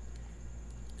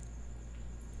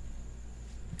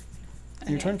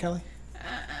 Your turn, Kelly.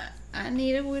 I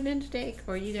need a wooden stake,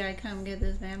 or you gotta come get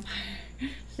this vampire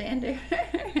sander.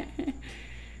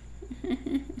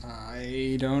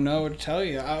 I don't know what to tell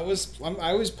you. I was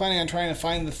planning on trying to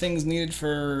find the things needed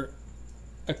for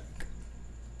a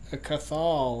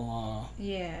Cathal.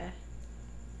 Yeah.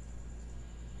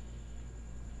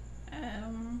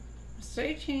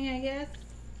 Searching, I guess.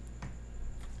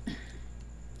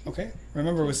 Okay.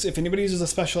 Remember, if anybody uses a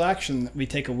special action, we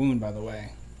take a wound, by the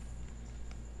way.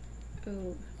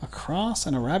 Ooh. A cross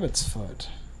and a rabbit's foot.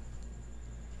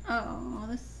 Oh,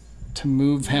 this. To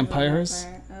move vampires.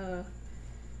 Oh.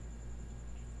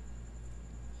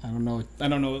 I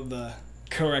don't know the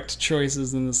correct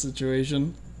choices in this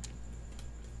situation.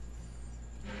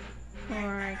 Or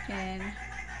I can.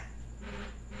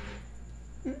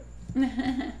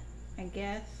 I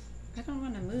guess. I don't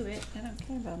want to move it. I don't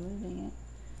care about moving it.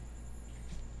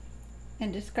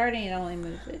 And discarding it only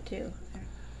moves it too.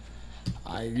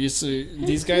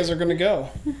 These guys are gonna go.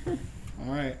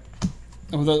 All right.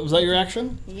 Was that your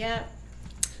action? Yep.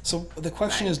 So the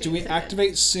question is, do we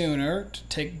activate sooner to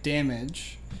take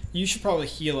damage? You should probably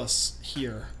heal us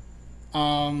here.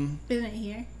 Isn't it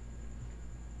here?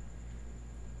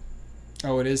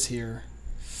 Oh, it is here.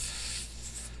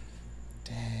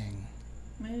 Dang.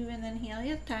 Move and then heal.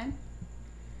 You have time.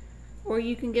 Or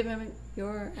you can give him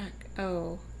your.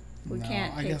 Oh, we No,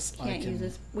 can't. I guess I use can-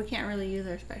 this. We can't really use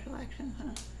our special action,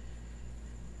 huh?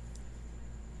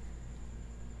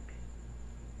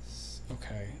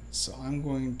 Okay, so I'm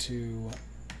going to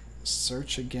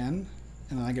search again,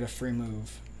 and then I get a free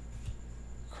move.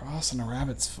 Cross on a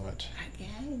rabbit's foot.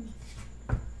 Again.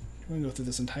 I'm going to go through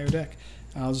this entire deck.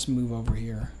 I'll just move over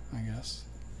here, I guess.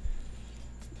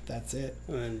 That's it.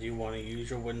 And then do you want to use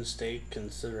your wooden stake,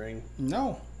 considering...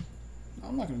 No.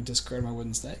 I'm not going to discard my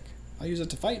wooden stake. I'll use it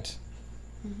to fight.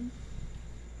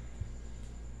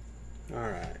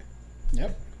 Alright.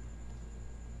 Yep.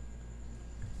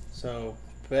 So,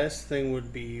 best thing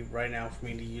would be right now for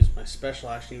me to use my special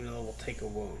action, even though we'll take a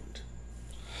wound.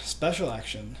 Special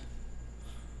action.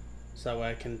 So that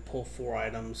way I can pull 4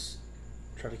 items,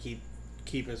 try to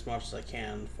keep as much as I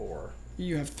can for...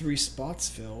 You have 3 spots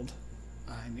filled.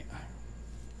 I mean,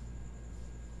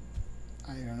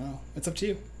 I don't know. It's up to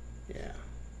you. Yeah.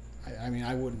 I mean,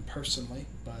 I wouldn't personally,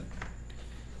 but...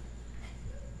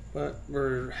 But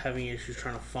we're having issues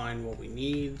trying to find what we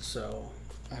need, so...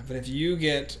 But if you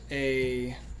get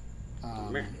a...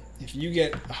 if you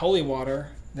get a holy water,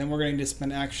 then we're going to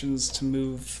spend actions to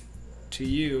move to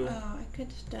you. Oh, I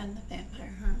could stun the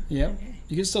vampire, huh? Yep. Okay.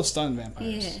 You can still stun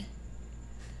vampires. Yeah.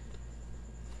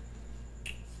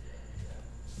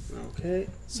 Okay.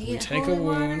 So Yeah, we take a holy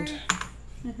wound.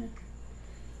 water.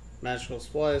 Magical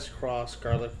supplies, cross,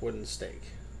 garlic, wooden stake.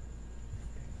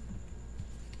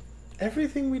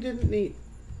 Everything we didn't need.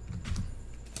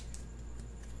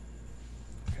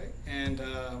 Okay. And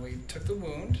we took the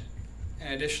wound.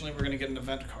 And additionally, we're going to get an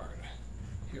event card.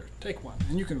 Here, take one.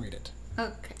 And you can read it.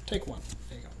 Okay. Take one.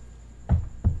 There you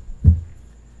go.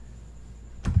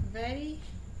 Ready?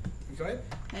 Go ahead.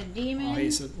 A demon.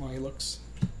 While he looks.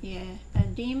 Yeah. A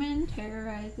demon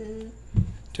terrorizes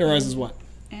Terrorizes what?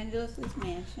 Angelus's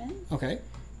mansion. Okay.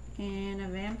 And a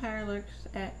vampire lurks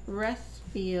at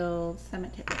Restfield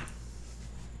Cemetery.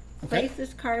 Okay. Place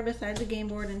this card beside the game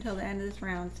board until the end of this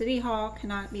round. City Hall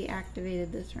cannot be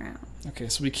activated this round. Okay,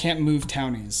 so we can't move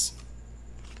townies.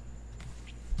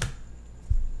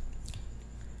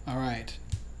 All right.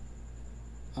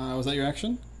 Was that your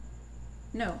action?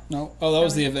 No. No. Oh, that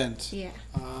was the event. Yeah.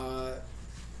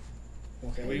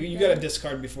 Okay. Well, you got to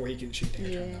discard before he can shoot your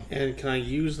turn. Yeah. Though. And can I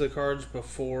use the cards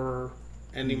before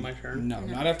ending my turn? No,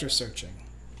 not after searching.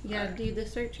 You gotta do the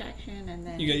search action and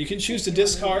then... You can choose to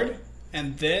discard,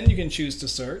 and then you can choose to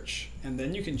search, and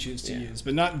then you can choose to use,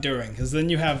 but not during, because then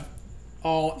you have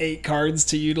all 8 cards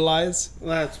to utilize.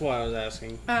 That's why I was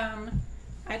asking.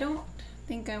 I don't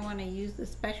think I want to use the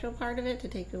special part of it to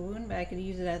take a wound, but I could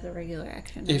use it as a regular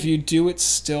action. If you do it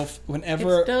still,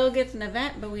 whenever... It still gets an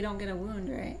event, but we don't get a wound,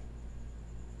 right?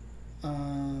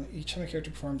 Each time a character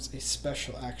performs a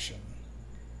special action.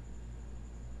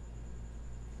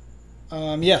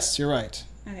 Yes, you're right.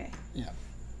 Okay. Yeah.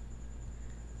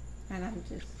 And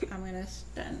I'm gonna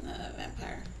stun the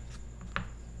vampire.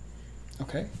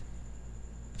 Okay.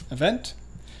 Event.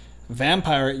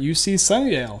 Vampire at UC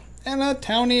Sunnydale and a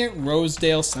townie at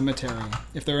Rosedale Cemetery.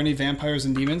 If there are any vampires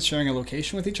and demons sharing a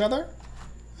location with each other.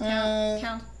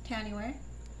 Townie where?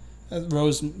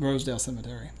 Rosedale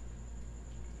Cemetery.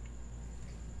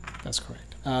 That's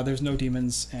correct. There's no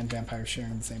demons and vampires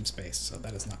sharing the same space, so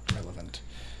that is not relevant.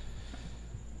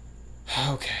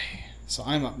 Okay, so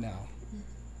I'm up now.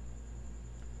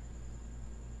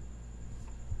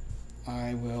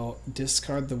 I will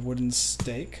discard the wooden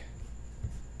stake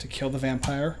to kill the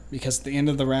vampire, because at the end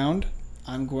of the round,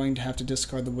 I'm going to have to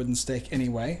discard the wooden stake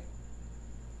anyway.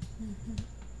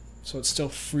 So it still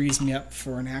frees me up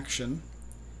for an action,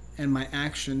 and my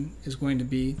action is going to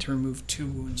be to remove 2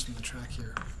 wounds from the track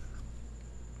here.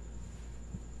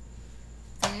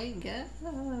 There you go.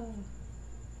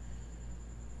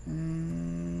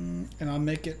 And I'll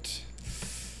make it...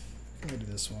 Go to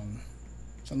this one.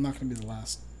 So I'm not going to be the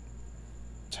last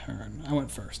turn. I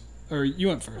went first. Or you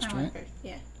went first, I right? went first,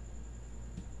 yeah.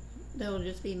 They'll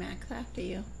just be max after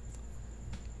you.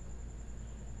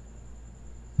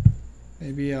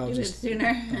 Maybe I'll Do just... it sooner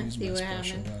I'll and use see my what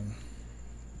special happens.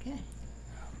 then. Okay.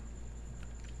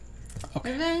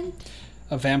 Okay. Event.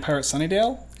 A vampire at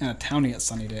Sunnydale and a townie at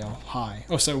Sunnydale High.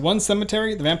 Oh, so one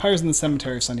cemetery. The vampire's in the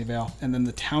cemetery of Sunnydale, and then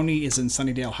the townie is in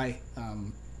Sunnydale High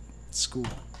School.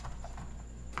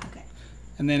 Okay.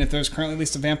 And then if there's currently at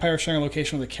least a vampire sharing a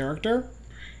location with a character,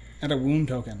 add a wound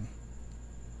token.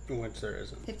 Which there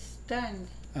isn't. It's stunned.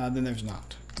 Then there's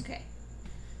not. Okay.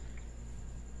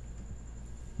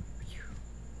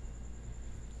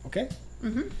 Okay?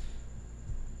 Mm-hmm.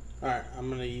 Alright, I'm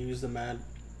going to use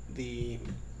the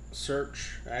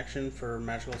search action for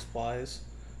magical supplies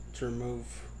to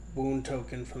remove wound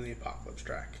token from the apocalypse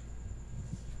track.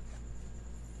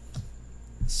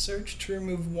 Search to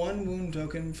remove 1 wound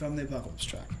token from the apocalypse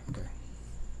track. Okay.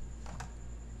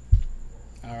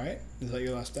 All right. Is that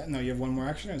your last? No, you have one more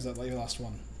action, or is that like your last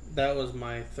one? That was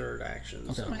my third action.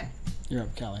 Okay. So. Okay. You're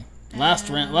up, Callie. Last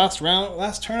round.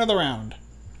 Last turn of the round.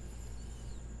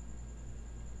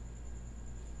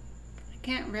 I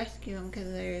can't rescue him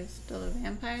because there's still a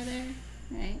vampire there,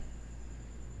 right?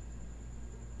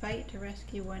 Fight to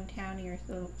rescue one townie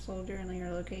or soldier in your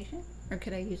location? Or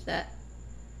could I use that?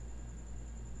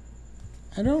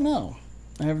 I don't know.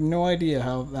 I have no idea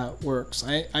how that works.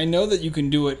 I know that you can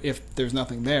do it if there's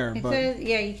nothing there, It but says,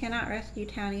 yeah, you cannot rescue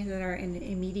townies that are in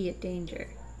immediate danger.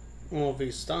 Well, if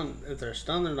they're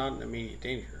stunned, they're not in immediate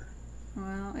danger.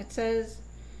 Well, it says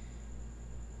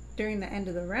during the end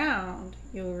of the round,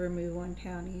 you'll remove one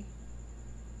townie.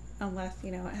 Unless,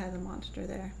 it has a monster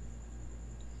there.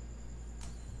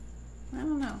 I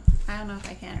don't know. I don't know if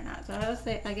I can or not. So I would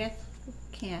say, I guess,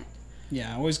 can't.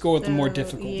 yeah, I always go with the more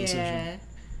difficult decision.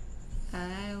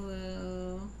 I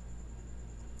will...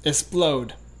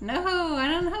 Explode. No, I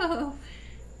don't know.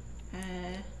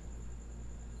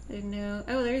 There's no...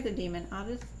 Oh, there's a demon. I'll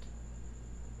just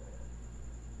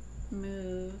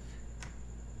move.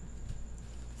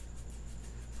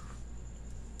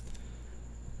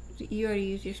 You already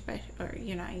used your special, or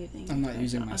you're not using your I'm not special.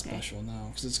 using my Okay. special, no,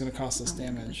 because it's going to cost us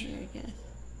damage. Here, I guess.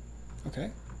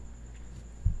 Okay.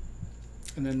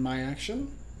 And then my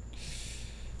action,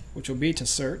 which will be to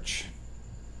search.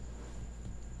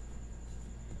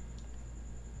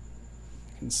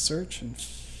 I can search and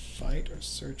fight or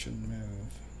search and move.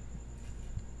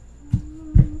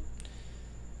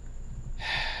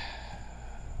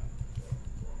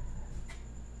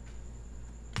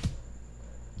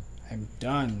 I'm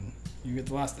done. You get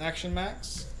the last action,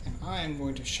 Max, and I am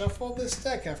going to shuffle this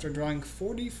deck after drawing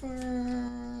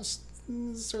 41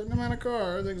 certain amount of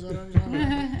cards.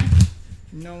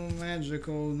 No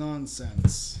magical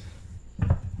nonsense.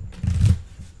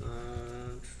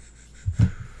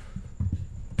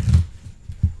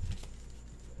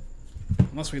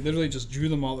 Unless we literally just drew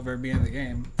them all at the very beginning of the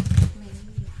game.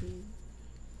 Maybe.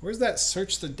 Where's that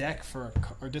search the deck for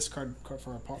or discard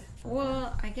for a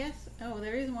Well, I guess. Oh,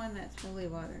 there is one that's holy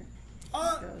water.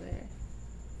 Go there.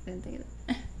 Didn't think of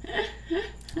that.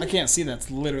 I can't see that's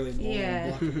literally blue.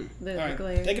 Yeah. The Alright,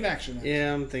 glare. take an action. Then.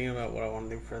 Yeah, I'm thinking about what I want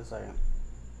to do for a second.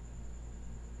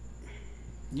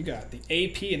 You got the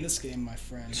AP in this game, my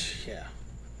friend. Yeah.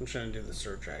 I'm trying to do the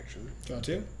search action. Draw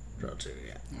two? Draw two,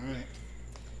 yeah. Alright.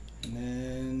 And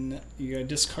then you gotta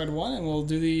discard one and we'll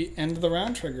do the end of the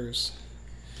round triggers.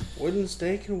 Wooden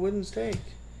stake and wooden stake.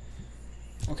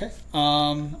 Okay.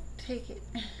 Take it.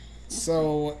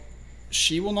 So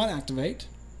she will not activate.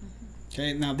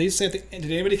 Okay, now these say, did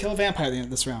anybody kill a vampire at the end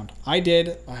of this round? I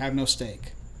did. I have no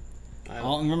stake.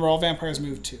 Remember, all vampires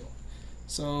move too.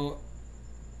 So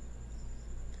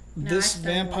No, this I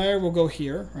still vampire will go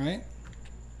here, right?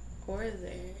 Or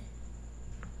there.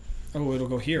 Oh, it'll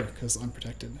go here because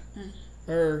unprotected.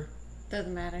 Or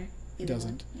Doesn't matter. it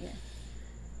doesn't. One. Yeah.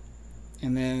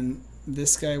 And then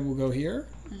this guy will go here.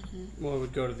 Well, it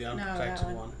would go to the unprotected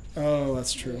one. one. Oh,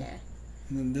 that's true. Yeah.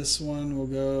 And then this one will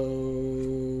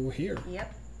go here.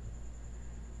 Yep.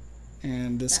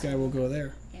 And this guy will go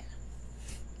there. Yeah.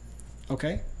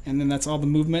 Okay. And then that's all the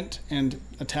movement and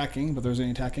attacking, but there's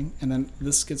any attacking. And then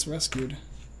this gets rescued.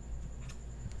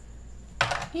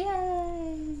 Yay!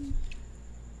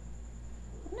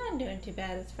 I'm not doing too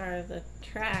bad as far as the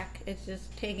track. It's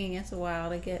just taking us a while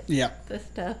to get Yep. the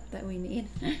stuff that we need.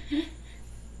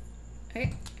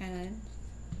 Okay, and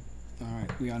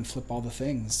Alright, we unflip all the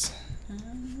things.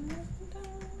 And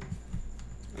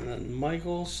then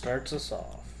Michael starts us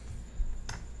off.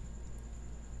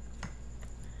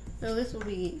 so this will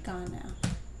be gone now.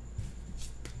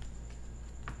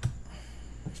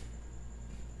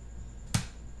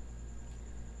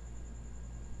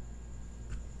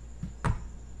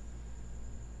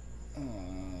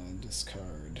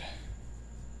 Discard.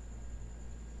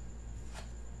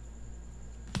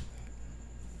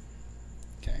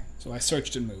 Okay, so I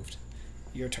searched and moved.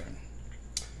 Your turn.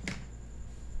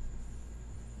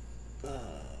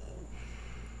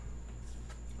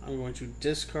 I'm going to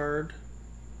discard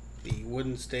the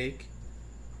wooden stake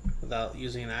without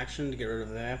using an action to get rid of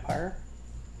the vampire.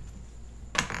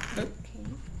 Okay.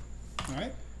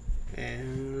 Alright.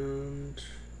 And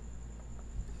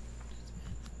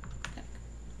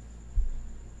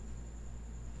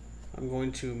I'm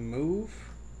going to move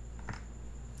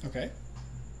Okay.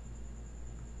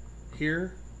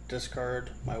 here, discard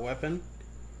my weapon.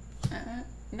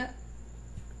 No.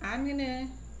 I'm gonna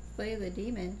play the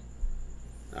demon.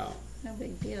 Oh, No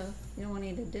big deal. You don't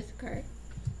need to discard.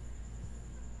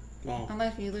 well,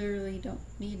 Unless you literally don't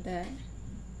need that.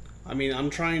 I mean, I'm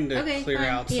trying to Okay, clear fine.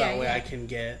 out so Yeah, that way yeah. I can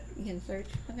get You can search.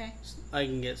 Okay.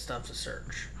 stuff to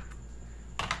search.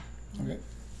 Okay.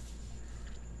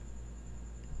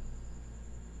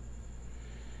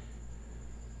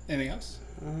 Anything else?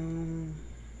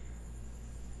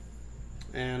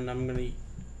 And I'm gonna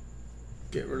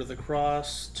get rid of the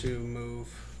cross to move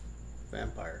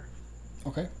vampire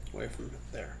Okay. away from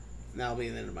there. And that'll be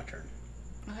the end of my turn.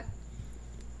 Okay.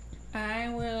 I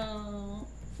will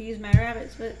use my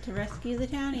rabbit split to rescue the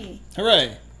townie.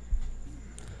 Hooray!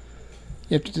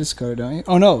 You have to discard, don't you?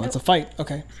 Oh no, it's a fight.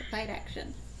 Okay. It's a fight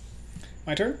action.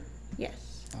 My turn.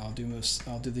 Yes. I'll do this.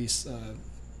 I'll do these.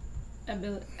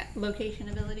 Location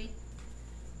ability.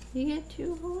 You get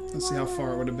 2 whole. Let's see how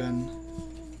far it would have been.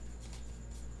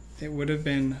 It would have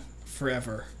been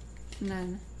forever.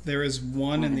 None. There is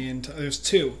one in the entire. There's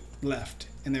 2 left,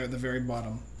 and they're at the very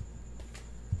bottom.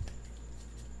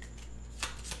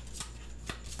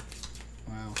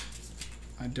 Wow.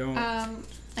 I don't.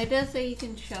 It does say you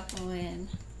can shuffle in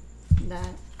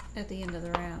that at the end of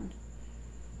the round.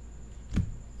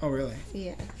 Oh really?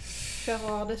 Yeah. Shuffle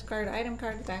all discard item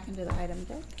cards back into the item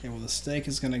deck. Okay. Well, the stake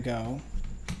is gonna go,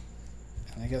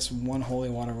 and I guess 1 holy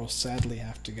water will sadly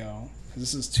have to go because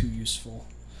this is too useful.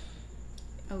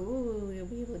 Oh, you'll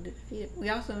be able to defeat it. We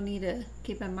also need to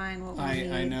keep in mind what we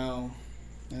need. I know,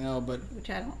 but Which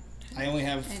I don't. I only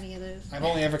have. Any of those. I've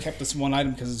only ever kept this 1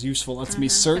 item because it's useful. It lets me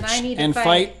search I need to and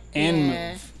fight and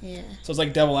yeah, move. Yeah. So it's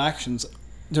like double actions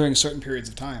during certain periods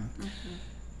of time.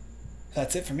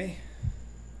 That's it for me.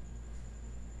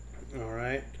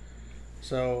 Alright.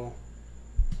 So,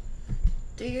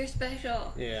 Do your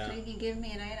special. Yeah. So you can give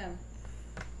me an item.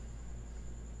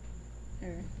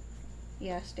 Or,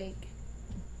 yeah, steak.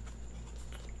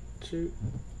 2,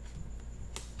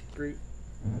 3,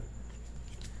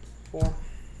 4.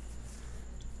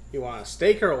 You want a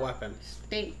steak or a weapon?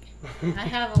 Steak. I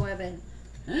have a weapon.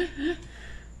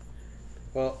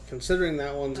 Well, considering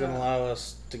that one's going to allow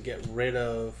us to get rid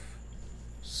of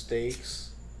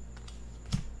steaks,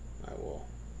 I will.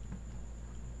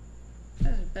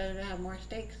 It's better to have more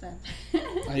steaks then.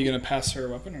 Are you gonna pass her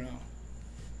a weapon or no?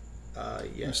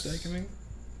 Yes. Or stake, I mean.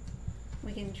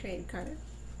 We can trade cards.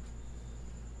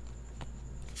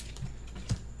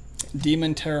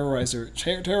 Demon Terrorizer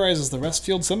terrorizes the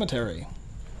Westfield Cemetery.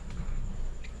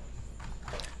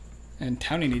 And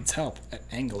Townie needs help at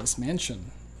Angelus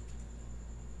Mansion.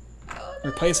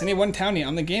 Replace any 1 Townie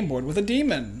on the game board with a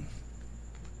demon.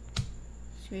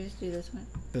 Should we just do this one?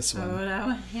 This one. Oh, that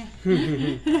one, yeah.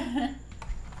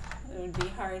 It would be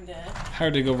hard to...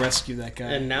 Hard to go rescue that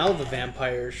guy. And now the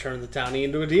vampires turn the townie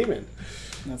into a demon.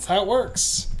 That's how it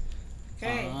works.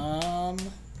 Okay.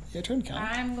 Your turn, Cal.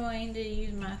 I'm going to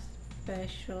use my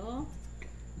special.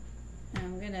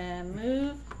 I'm gonna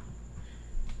move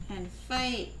and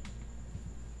fight.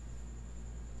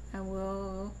 I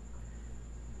will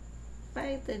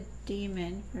fight the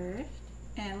demon first.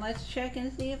 And let's check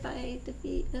and see if I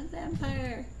defeat the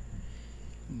vampire.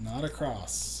 Not a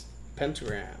cross.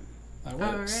 Pentagram. That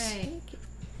works. Alright.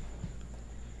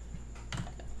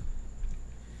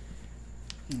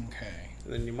 Okay.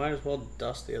 And then you might as well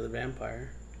dust the other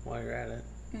vampire while you're at it.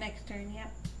 Next turn,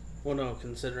 yep. Well, no,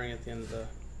 considering at the end of the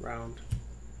round.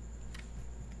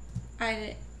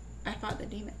 I fought the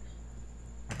demon.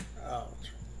 Oh, that's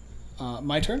right.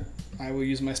 My turn. I will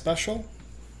use my special.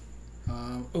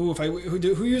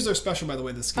 Who used their special, by the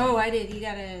way, this game? Oh, I did. You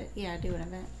gotta, do an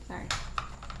event. Sorry.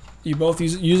 You both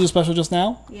use a special just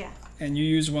now, Yeah. and you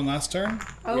used one last turn.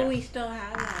 Oh, Yeah. we still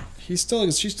have that. She still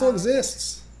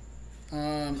exists.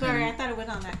 Sorry, I thought it was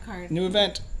on that card. New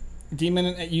event: Demon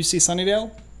at UC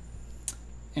Sunnydale,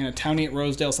 and a Townie at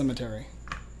Rosedale Cemetery.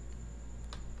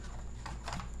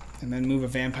 And then move a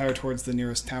vampire towards the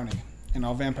nearest Townie, and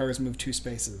all vampires move 2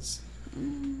 spaces.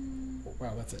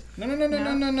 Wow, that's it. No.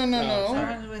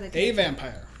 Someone's with a A kid.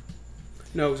 vampire.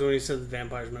 No, because when he said the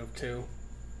vampires move 2.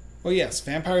 Well, yes,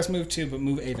 vampires move 2, but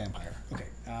move a vampire. Okay.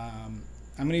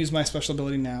 I'm going to use my special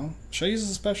ability now. Should I use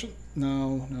a special?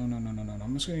 No.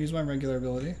 I'm just going to use my regular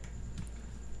ability.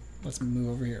 Let's move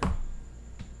over here.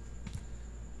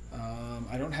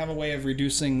 I don't have a way of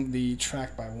reducing the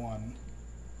track by 1.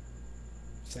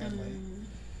 Sadly.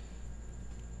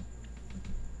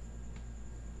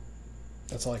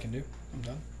 That's all I can do. I'm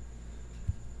done.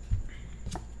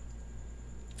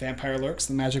 Vampire lurks,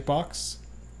 the magic box.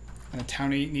 And a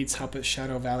Townie needs help at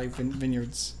Shadow Valley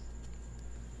Vineyards.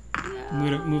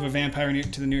 Move a vampire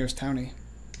to the nearest Townie.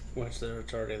 Which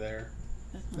it's already there.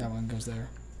 That one goes there.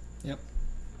 Yep.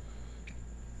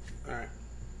 Alright.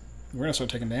 We're going to start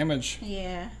taking damage.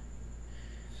 Yeah.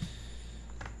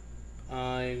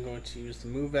 I'm going to use the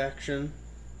move action.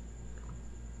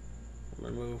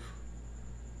 I'm going to move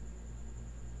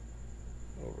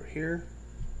over here.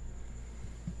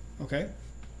 Okay.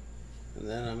 And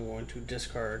then I'm going to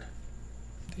discard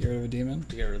To get rid of a demon.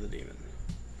 to get rid of the demon.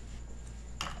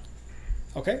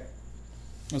 Okay.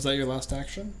 Was that your last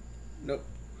action? Nope.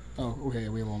 Oh, okay.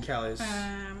 We won't. Callie's.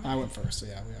 I went first, so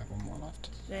yeah, we have one more left.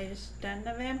 Should I just stun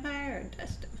the vampire or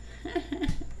dust him?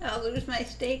 I'll lose my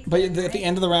stake. But then, at the right?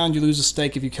 end of the round, you lose a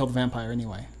stake if you kill the vampire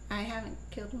anyway. I haven't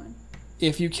killed one.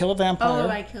 If you kill a vampire,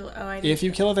 I didn't if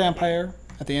you kill a vampire,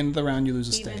 at the end of the round, you lose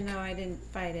a even stake. though I didn't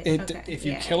fight it. It- if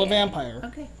you kill a vampire-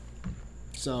 Okay.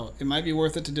 So it might be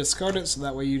worth it to discard it, so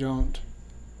that way you don't.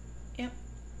 Yep.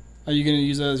 Are you going to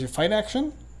use it as your fight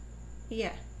action?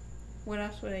 Yeah. What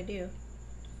else would I do?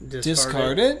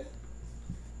 Discard it.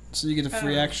 So you get a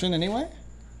free Oh. action anyway?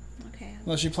 Okay.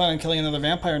 Unless you plan on killing another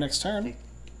vampire next turn.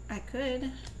 I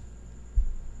could.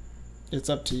 It's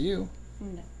up to you.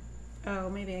 No. Oh,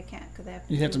 maybe I can't because I have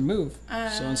to. You have to move. Uh,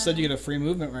 So instead you get a free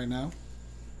movement right now.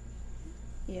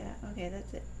 Yeah. Okay,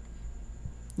 that's it.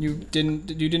 You didn't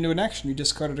do an action. You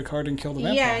discarded a card and killed a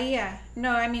vampire. Yeah.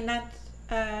 No, I mean that's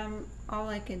all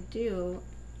I could do.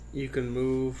 You can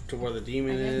move to where the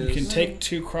demon I guess is. You can take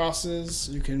 2 crosses.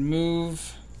 You can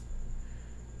move.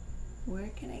 Where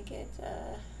can I get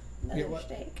Get another what?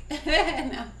 stake?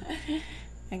 No.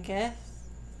 I guess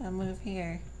I'll move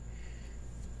here.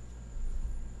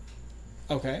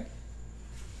 Okay.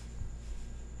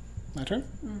 My turn?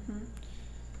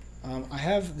 Mm-hmm. I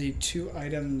have the 2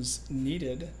 items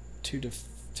needed to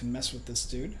mess with this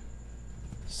dude.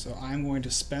 So I'm going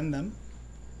to spend them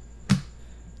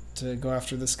to go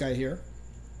after this guy here.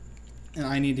 And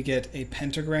I need to get a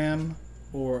pentagram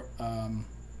or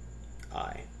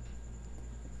I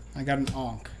got an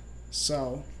Ankh.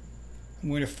 So I'm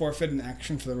going to forfeit an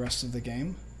action for the rest of the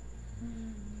game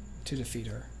to defeat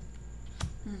her.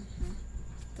 Mm-hmm.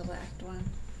 The last one.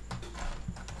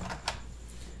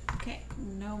 Okay,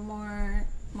 no more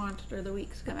Monster of the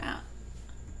Weeks come out.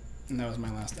 And that was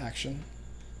my last action.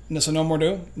 No, so no more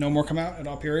do? No more come out at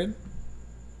all, period?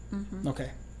 Mm-hmm.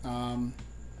 Okay.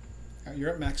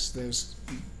 You're up next. You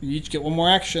each get one more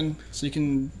action, so you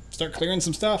can start clearing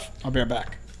some stuff. I'll be right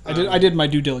back. I did my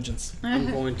due diligence. I'm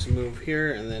going to move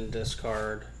here and then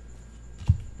discard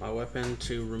my weapon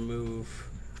to remove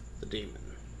the demon.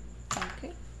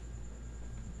 Okay.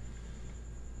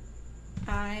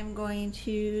 I'm going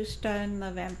to stun the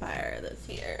vampire that's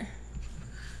here.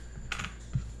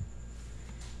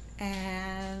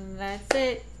 And that's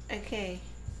it. Okay.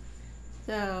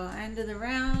 So, end of the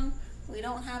round. We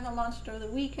don't have a Monster of the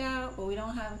Week out, but we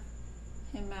don't have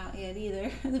him out yet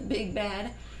either. The big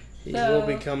bad. He So- will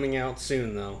be coming out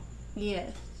soon, though.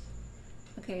 Yes.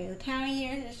 Okay, the townie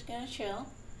here is just gonna chill.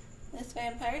 This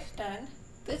vampire's stunned.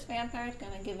 This vampire's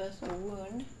gonna give us a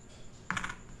wound.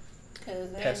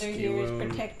 Because the Pesky ender here is wound.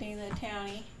 protecting the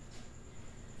townie.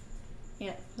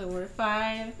 Yeah, so we're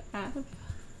 5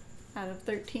 out of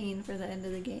 13 for the end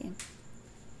of the game.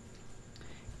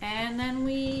 And then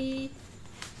we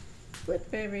flip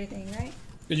everything, right?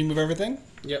 Did you move everything?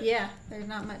 Yep. Yeah, there's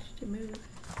not much to move.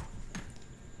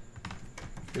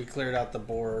 We cleared out the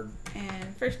board,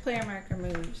 And first player marker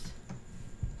moves.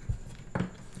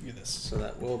 Do this. so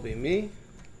that will be me.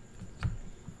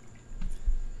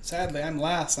 Sadly, I'm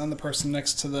last. I'm the person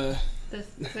next to the... This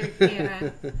third, yeah.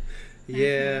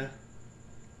 Yeah.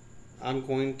 I'm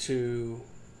going to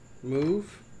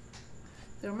move.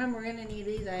 So remember, we're gonna need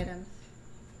these items.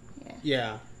 Yeah.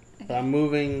 Yeah. But Okay. I'm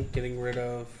moving, getting rid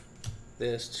of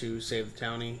this to save the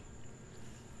townie.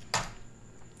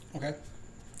 Okay.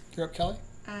 You're up, Kelly?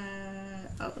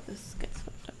 Oh, this gets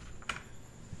flipped up.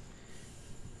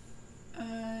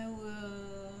 I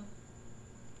will.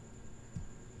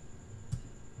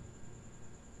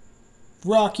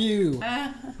 Rock you!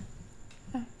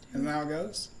 And now it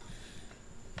goes?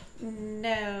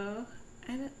 No.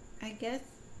 I guess.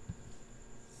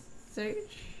 Search.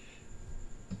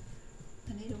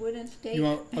 I need a wooden stake.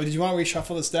 Did you want to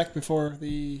reshuffle this deck before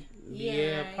the...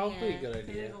 Yeah, probably a good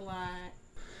idea. There's a lot.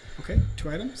 Okay, 2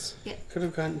 items. Could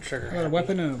have gotten trigger. I got a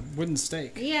weapon and a wooden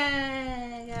stake.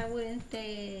 Yeah, I got a wooden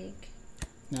stake.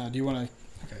 Now, do you want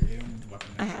to... Okay, you don't need the weapon.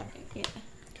 I have it, yeah.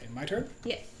 Okay, my turn?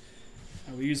 Yes.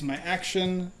 I will use my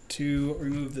action to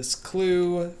remove this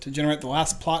clue to generate the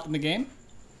last plot in the game.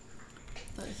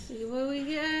 Let's see what we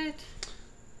get.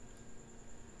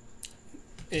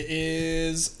 It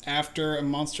is after a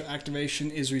monster activation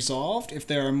is resolved. If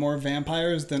there are more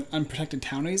vampires than unprotected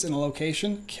townies in a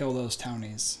location, kill those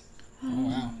townies. Oh,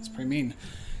 wow. That's pretty mean.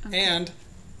 Okay. And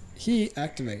he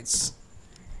activates.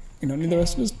 We don't need the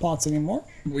rest of his plots anymore.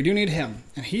 But we do need him.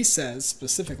 And he says,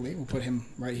 specifically, we'll put him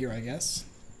right here, I guess.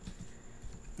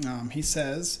 He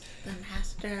says, The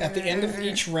master. at the end of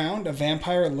each round, a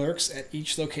vampire lurks at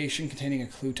each location containing a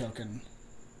clue token.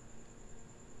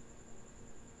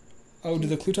 Oh, do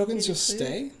the clue tokens just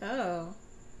stay? Oh.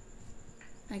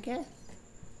 I guess.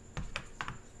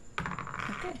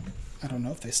 Okay. I don't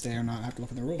know if they stay or not. I have to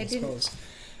look at the rules, I suppose.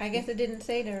 I guess it didn't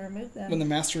say to remove them. When the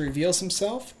master reveals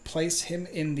himself, place him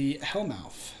in the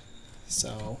Hellmouth.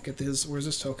 So, get this. Where's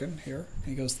this token? Here. And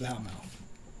he goes to the Hellmouth.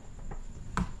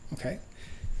 Okay.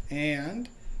 And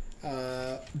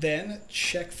then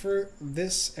check for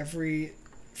this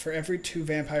for every 2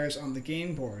 vampires on the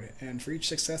game board. And for each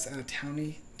success, add a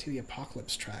townie to the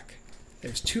apocalypse track.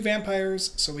 There's 2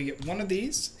 vampires, so we get one of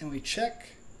these, and we check.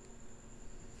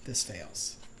 This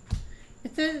fails.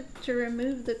 It says to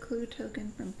remove the clue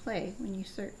token from play when you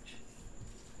search.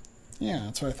 Yeah,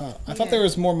 that's what I thought. I thought there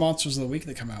was more Monsters of the Week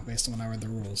that come out based on when I read the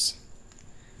rules.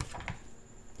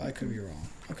 But I could be wrong.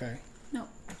 Okay. No.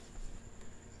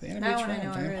 The end of each round,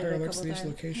 vampire lurks at each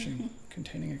location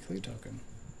containing a clue token.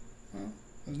 Well,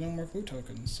 there's no more clue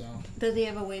tokens, so... Does he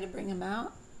have a way to bring him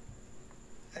out?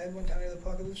 Add 1 townie to the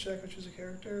apocalypse check, which is a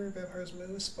character. Vampires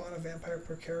move. Spawn a vampire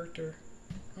per character.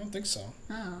 I don't think so.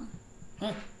 Oh.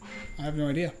 Huh. I have no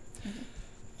idea.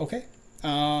 Okay.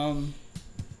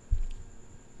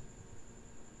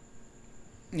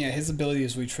 Yeah, his ability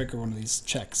is we trigger one of these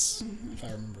checks, if I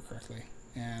remember correctly.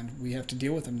 And we have to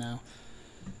deal with him now.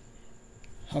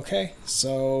 Okay,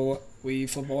 so we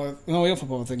flip all... No, we don't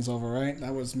flip all the things over, right?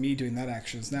 That was me doing that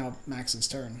action. It's now Max's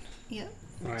turn. Yep.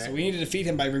 All right. So we need to defeat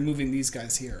him by removing these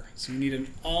guys here. So you need an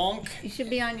Onk. You should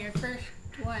be on your first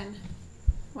one.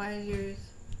 Why is yours...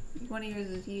 One of yours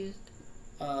is used.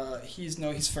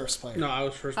 He's first player. No, I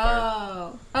was first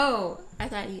player. Oh, I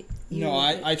thought you No,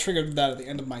 I triggered that at the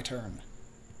end of my turn.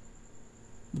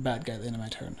 The bad guy at the end of my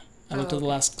turn. I looked at the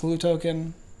last clue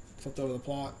token, flipped over the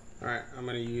plot. Alright, I'm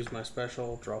going to use my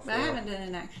special, draw 4. But I haven't done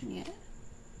an action yet.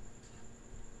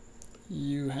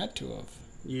 You had to have.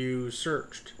 You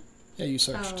searched. Yeah, you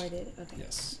searched. Oh, I did. Okay.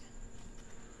 Yes.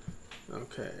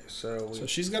 Okay, so So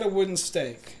she's got a wooden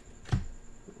stake.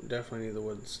 definitely need the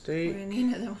wooden We're stake. gonna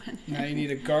need another one. Now you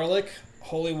need a garlic,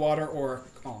 holy water, or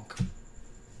Onk.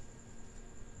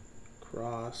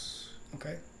 Cross.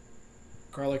 Okay.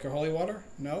 Garlic or holy water?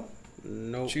 No?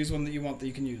 Nope. Choose one that you want that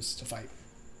you can use to fight.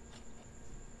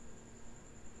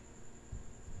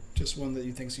 Just one that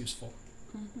you think's useful.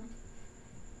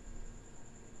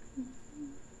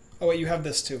 Oh wait, you have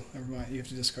this too. Never mind. You have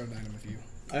to discard an item if you...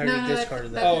 I already No,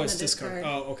 discarded that. that's- Oh, in it's the discard.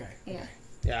 discard. Oh, okay. Yeah. Okay.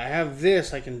 Yeah, I have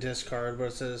this I can discard, but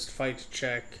it says fight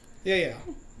check. Yeah, yeah.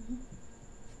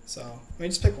 So, I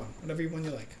mean, just pick one. Whatever one you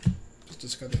like. Just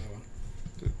discard the other one.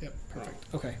 Yep, perfect.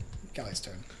 Okay, Galley's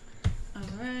turn.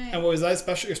 Alright. And what was that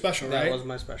special? Your special, That right? was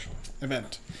my special.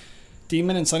 Event.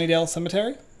 Demon in Sunnydale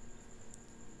Cemetery.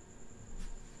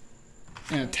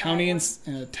 And a townie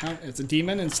it's a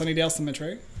demon in Sunnydale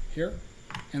Cemetery here,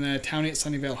 and then a townie at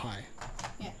Sunnyvale High.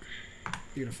 Yeah.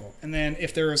 Beautiful. And then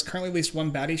if there is currently at least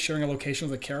one baddie sharing a location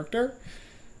with a character,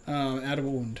 add a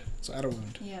wound. So add a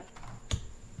wound. Yep.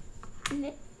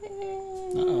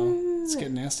 Uh-oh. It's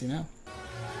getting nasty now.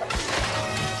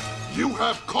 You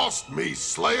have cost me,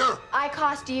 Slayer! I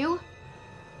cost you?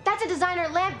 That's a designer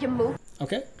lamp, you move.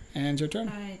 Okay, and your turn.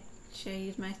 Alright. Should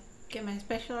I get my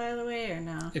special out of the way or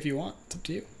no? If you want. It's up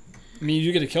to you. I mean, you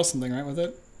do get to kill something, right, with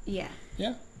it? Yeah.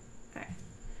 Yeah.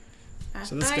 Alright.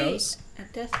 So this goes. A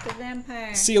dust of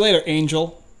vampire. See you later,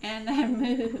 Angel. And I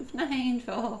move. Not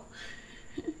angel.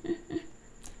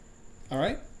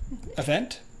 Alright.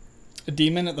 Event. A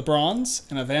demon at the Bronze,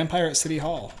 and a vampire at City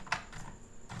Hall.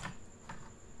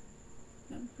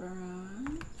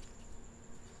 Bronze.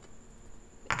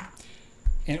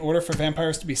 In order for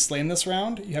vampires to be slain this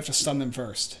round, you have to stun them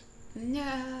first.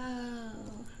 No.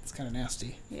 It's kind of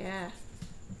nasty. Yeah.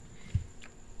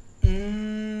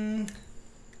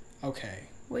 Okay.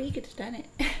 Well, you could stun it.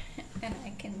 And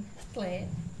I can slay it.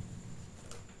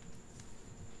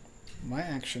 My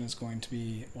action is going to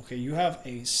be... Okay, you have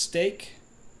a stake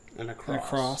And a and cross. a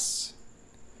cross.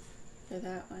 For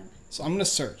that one. So I'm going to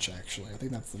search, actually. I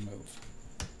think that's the move.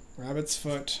 Rabbit's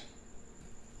foot.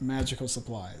 Magical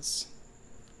supplies.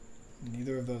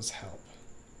 Neither of those help.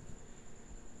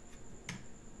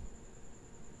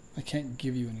 I can't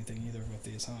give you anything either with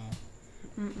these, huh?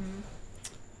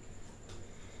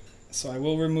 So I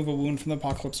will remove a wound from the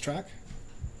apocalypse track.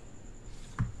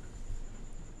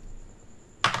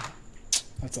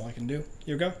 That's all I can do.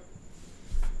 You go.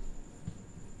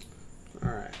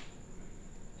 Alright.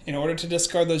 In order to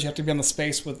discard those, you have to be on the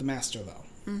space with the master, though.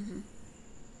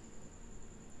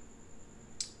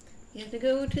 You have to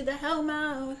go to the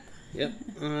Hellmouth. Yep.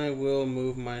 I will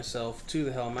move myself to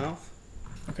the Hellmouth.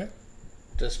 Okay.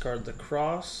 Discard the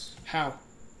cross How?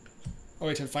 Oh,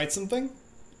 wait, to fight something?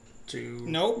 to...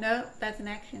 Nope. No, that's an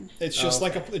action. It's just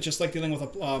Okay. it's just like dealing with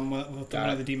with one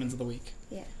of the demons of the week,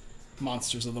 Yeah.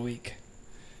 monsters of the week.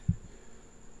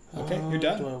 Okay, you're Do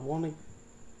done. I want to...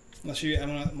 Unless you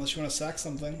want to sack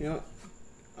something. You know what?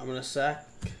 I'm going to sack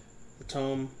the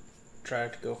tome, try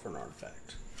to go for an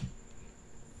artifact.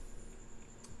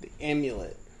 The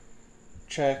amulet.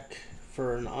 Check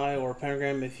for an eye or a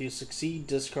pentagram. If you succeed,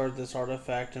 discard this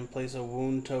artifact and place a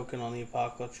wound token on the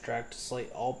apocalypse track to slay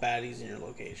all baddies in your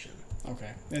location.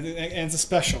 Okay, and it's a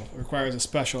special. It requires a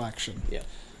special action. Yeah.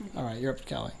 All right, you're up,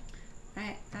 Callie.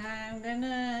 Alright, I'm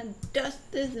gonna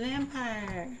dust this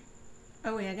vampire.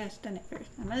 Oh wait, I gotta stun it first.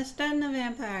 I'm gonna stun the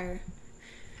vampire.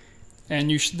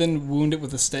 And you should then wound it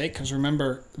with a stake, because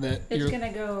remember that It's you're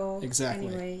gonna go Exactly.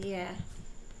 anyway, yeah.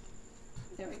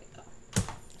 There we go.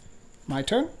 my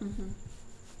turn. Mm-hmm.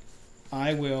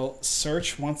 I will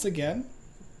search once again.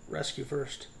 Rescue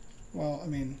first. Well, I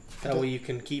mean, That way you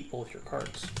can keep both your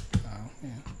cards. oh yeah,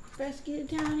 Rescue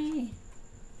Townie.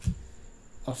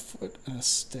 a foot and a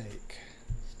stake.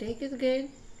 Steak is good.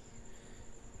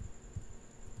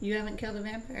 You haven't killed a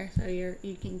vampire, so you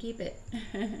can keep it.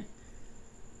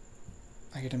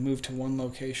 I get to move to one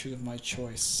location of my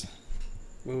choice.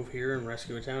 Move here and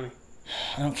rescue a townie.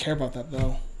 I don't care about that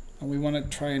though. We want to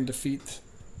try and defeat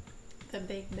The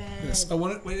big bad. this. Oh,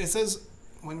 wait, it says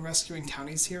when rescuing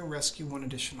townies here, rescue one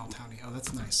additional townie. Oh,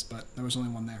 that's nice, but there was only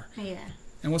one there. Yeah.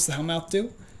 And what's the Hellmouth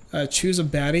do? Choose a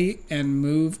baddie and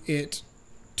move it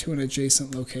to an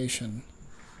adjacent location.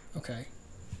 Okay.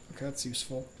 Okay, that's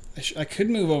useful. I could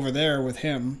move over there with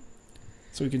him,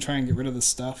 so we can try and get rid of this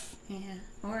stuff. Yeah.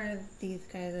 Or these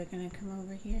guys are gonna come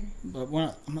over here. But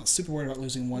I'm not super worried about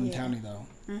losing one Yeah. townie, though.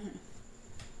 Mm-hmm.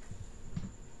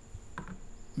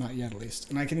 Not yet, at least.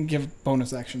 And I can give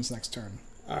bonus actions next turn.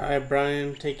 Alright,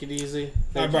 Brian, take it easy.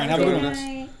 All right, Brian, have a good one.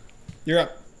 Night. You're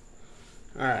up.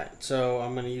 Alright, so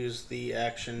I'm going to use the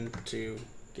action to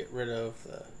get rid of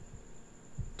the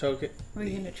token. We're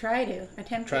gonna try to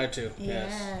attempt. Try it. to, Yeah.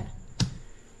 yes.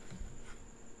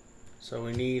 So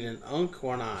we need an unk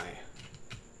or an eye.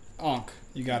 Onk.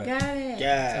 You got it. Got it.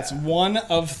 Yeah. That's one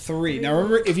of three. Now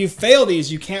remember, if you fail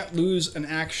these, you can't lose an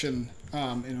action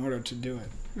in order to do it.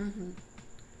 Mm-hmm.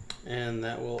 And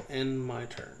that will end my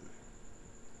turn.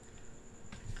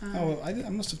 Oh, well, I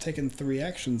must have taken 3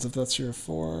 actions if that's your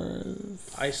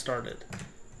 4th. I started.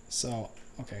 So,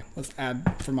 okay, let's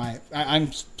add for my...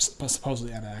 I'm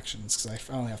supposedly out of actions because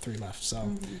I only have 3 left.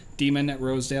 So, Demon at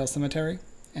Rosedale Cemetery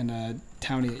and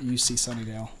Townie at UC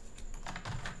Sunnydale.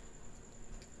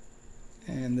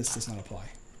 And this does not apply.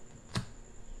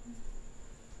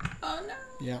 Oh no.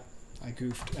 Yeah, I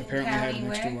goofed. And Apparently I had an Townie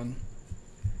extra where? one.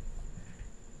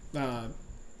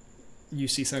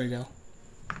 UC Sunnydale.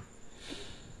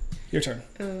 Your turn.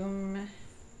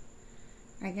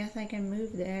 I guess I can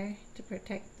move there to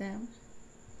protect them.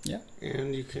 Yeah.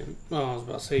 And you can... Oh, I was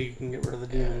about to say you can get rid of the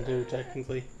demon too,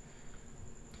 technically.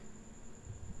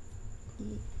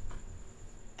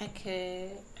 I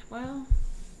could. Well,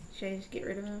 should I just get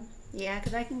rid of them? Yeah,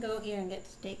 because I can go here and get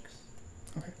stakes.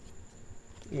 Okay.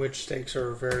 Which stakes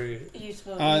are very...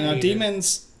 Useful. Now Needed.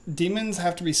 demons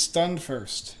have to be stunned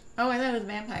first. Oh, I thought it was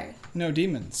vampires. No,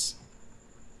 demons.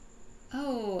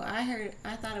 Oh, I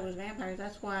thought it was vampires.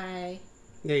 That's why.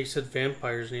 Yeah, you said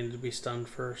vampires needed to be stunned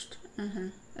first.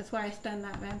 That's why I stunned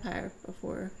that vampire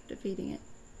before defeating it.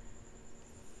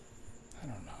 I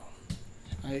don't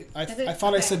know. I Is it-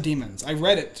 thought I okay. said demons. I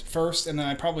read it first, and then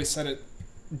I probably said it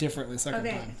differently the second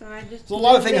Okay, time. so I just. There's a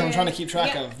lot of moved things I'm there. trying to keep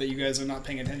track Yeah. of that you guys are not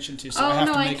paying attention to, so Oh, I have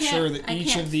no, to I make can't- sure that I each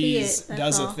can't of see these it, that's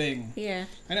does all. a thing. Yeah.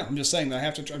 I know. I'm just saying that I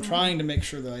have to. I'm trying to make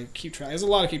sure that I keep track. There's a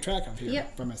lot to keep track of here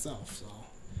Yep. by myself. So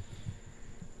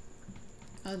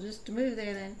I'll just move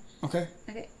there then. okay.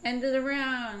 Okay, end of the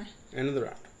round. End of the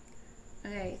round.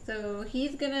 Okay, so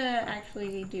he's gonna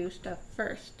actually do stuff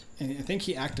first. And I think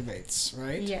he activates,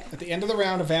 right? Yeah. At the end of the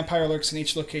round, a vampire lurks in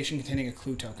each location containing a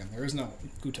clue token. There is no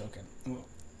clue token.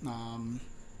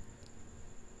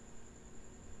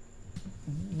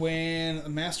 When a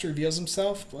master reveals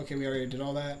himself, okay, we already did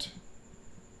all that.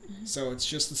 So it's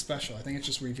just the special. I think it's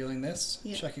just revealing this,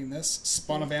 Yeah. checking this.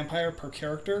 Spawn a vampire per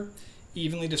character,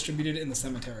 evenly distributed in the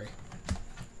cemetery.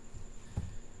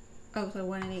 Oh, so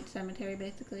one in each cemetery,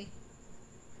 basically.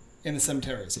 In the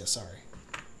cemeteries, yes, sorry.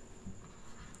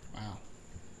 Wow.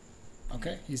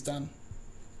 Okay, he's done.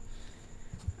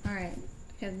 All right,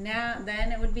 because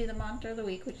then it would be the monster of the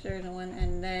week, which there isn't one,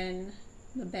 and then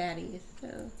the baddies.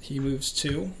 So He moves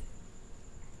 2.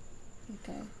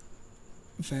 okay.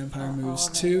 Vampire moves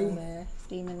Oh, 2. the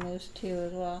demon moves 2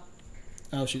 as well.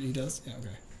 Oh, shit, he does? Yeah, okay.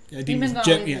 Yeah, Demon's demons.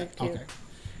 always Yeah, move 2. okay.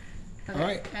 Okay. All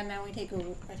right. And then we take a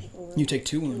wound. You take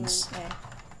 2 wounds. Okay.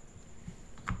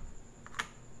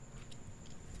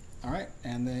 All right,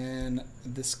 and then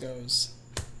this goes.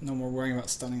 No more worrying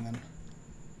about stunning then.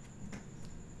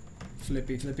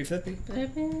 Flippy, flippy, flippy.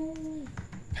 Flipping.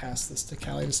 Pass this to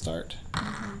Callie to start.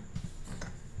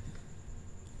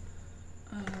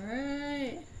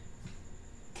 Alright.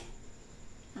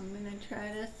 I'm gonna try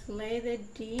to slay the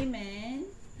demon.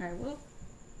 Alright, whoop.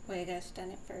 Wait, I gotta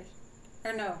stun it first.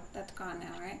 Or no, that's gone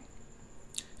now, right?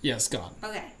 Yes, gone.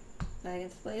 Okay. So I can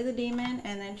slay the demon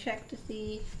and then check to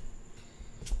see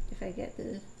if I get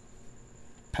the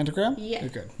Pentagram? Yeah. You're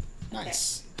good.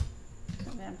 Nice.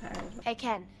 vampires. Hey,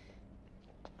 Ken.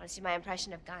 Want to see my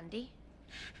impression of Gandhi?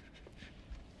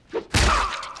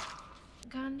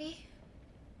 Gandhi?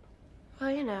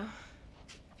 Well, you know,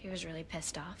 he was really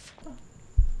pissed off.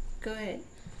 Go ahead.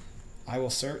 I will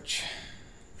search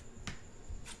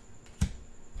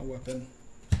a weapon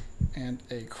and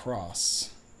a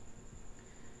cross.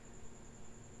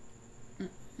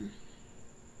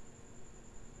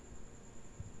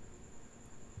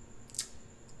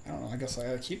 I don't know, I guess I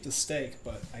gotta keep the stake,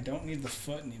 but I don't need the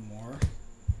foot anymore.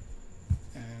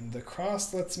 And the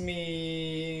cross lets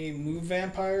me move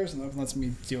vampires, and the weapon lets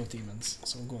me deal with demons.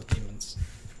 So we'll go with demons.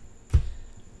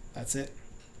 That's it.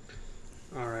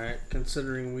 Alright,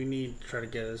 considering we need to try to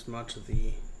get as much of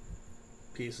the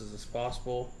pieces as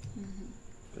possible,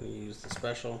 I'm going to use the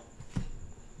special.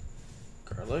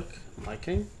 Garlic,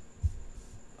 liking.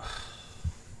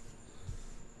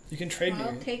 You can trade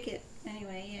I'll me. take it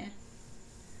anyway, yeah.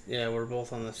 Yeah, we're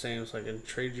both on the same, so I can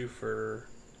trade you for...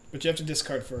 But you have to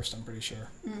discard first, I'm pretty sure.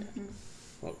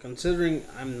 Well, considering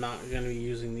I'm not going to be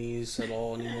using these at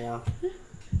all anymore,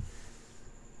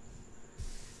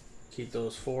 keep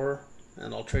those 4,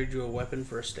 and I'll trade you a weapon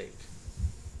for a steak.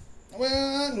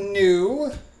 Well,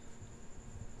 no.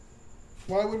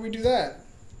 Why would we do that?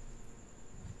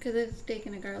 Because it's steak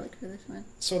and a garlic for this one.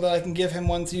 So that I can give him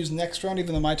one to use next round,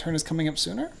 even though my turn is coming up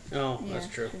sooner? Oh, Yeah, that's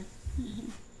true. I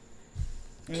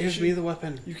mean, Give me the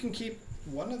weapon. You can keep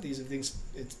one of these if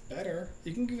it's better.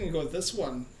 You can even go with this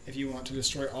one if you want to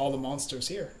destroy all the monsters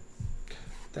here.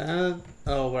 That...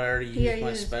 Oh, but I already He used already my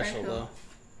used special, special.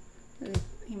 though.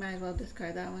 He might as well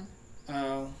discard that one.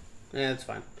 Yeah, it's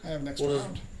fine. I have next We'll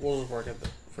round. just work it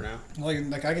for now.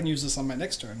 Like I can use this on my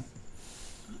next turn.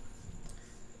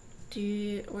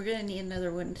 We're gonna need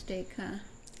another wooden stake,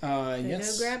 huh? Should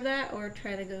Yes. I go grab that or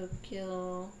try to go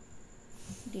kill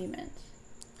demons?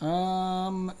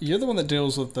 You're the one that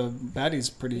deals with the baddies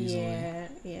pretty easily.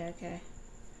 Yeah, okay.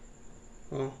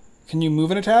 Well, Can you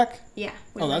move an attack? Yeah.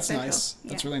 with Oh, my that's special. nice.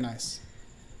 That's Yeah. really nice.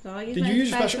 So I'll use Did my you use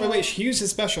your special? special? Wait, he used his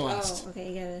special last. Oh, okay,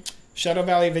 you gotta... Shadow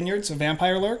Valley Vineyards, a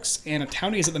vampire lurks, and a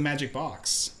townie is at the magic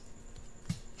box.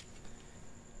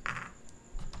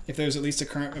 If there's at least a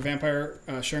vampire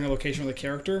sharing a location with a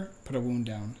character, put a wound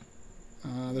down.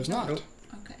 There's not. Nope.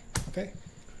 Okay. Okay.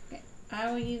 Okay.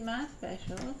 I will use my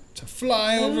special. To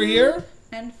fly over here.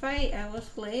 And fight. I will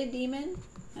slay a demon,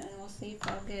 and we'll see if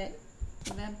I'll get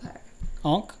a vampire.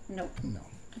 Onk. Nope. No.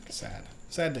 Okay. Sad.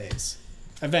 Sad days.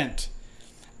 Event.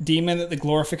 Demon at the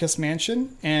Glorificus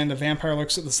Mansion, and a vampire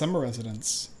lurks at the Summer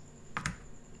Residence.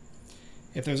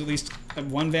 If there's at least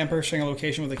one vampire sharing a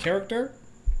location with a character,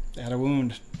 add a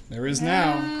wound. There is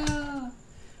now. No.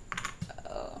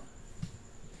 Oh.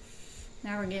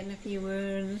 Now we're getting a few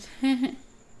wounds.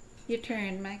 Your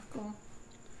turn, Michael.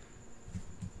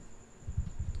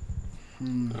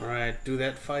 alright, do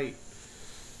that fight.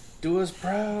 Do us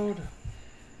proud.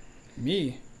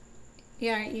 Me.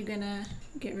 Yeah, aren't you gonna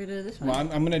get rid of this one? Well,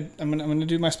 I'm gonna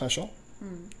do my special.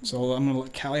 So I'm gonna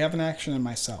let Callie have an action and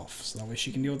myself, so that way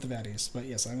she can deal with the baddies. But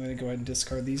yes, I'm gonna go ahead and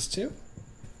discard these 2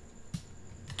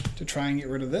 to try and get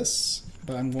rid of this.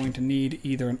 But I'm going to need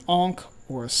either an onk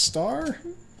or a star.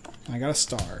 I got a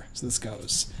star, so this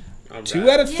goes. Alright. 2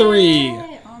 out of 3.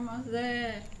 Yay, almost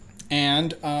there.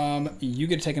 And you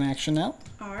get to take an action now.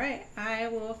 Alright, I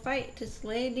will fight to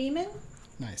slay a demon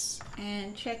Nice.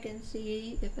 and check and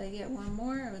see if I get one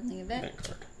more in the event. Bank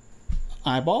card.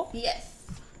 Eyeball. Yes.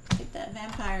 Get that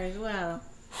vampire as well.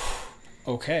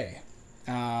 Okay.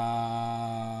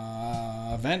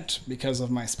 Event because of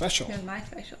my special. Here's my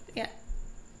special. Yeah.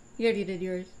 You already did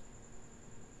yours.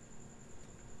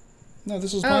 No,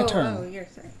 this was my Oh, turn. your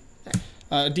turn. Sorry.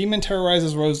 A demon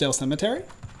terrorizes Rosedale Cemetery.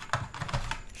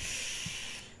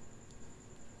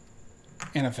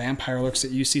 And a vampire looks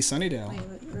at UC Sunnydale. Wait,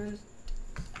 what, Rose?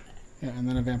 Yeah, and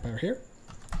then a vampire here.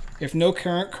 If no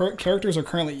current characters are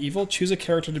currently evil, choose a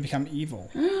character to become evil.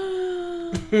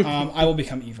 I will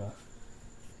become evil.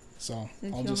 So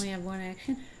Since I'll you just only have one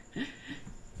action.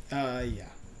 yeah.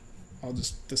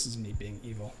 This is me being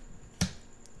evil.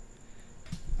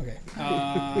 Okay.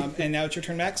 And now it's your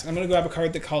turn, Max. I'm going to grab a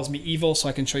card that calls me evil so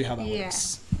I can show you how that Yeah.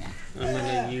 works. I'm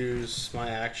going to use my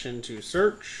action to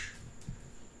search.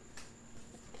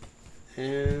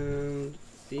 And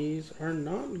these are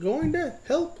not going to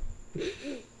help.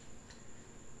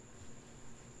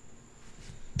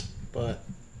 But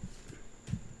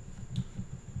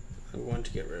I'm going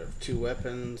to get rid of 2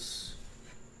 weapons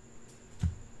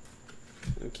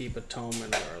and keep a tome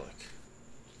and garlic.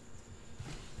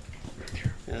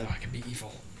 And, I can be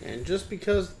evil. and just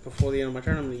because before the end of my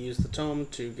turn, I'm going to use the tome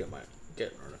to get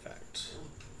an artifact,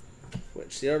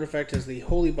 which the artifact is the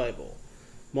Holy Bible.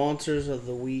 Monsters of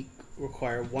the week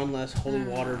require 1 less holy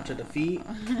water to defeat.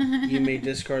 You may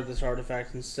discard this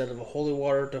artifact instead of a holy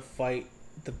water to fight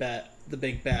the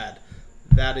big bad.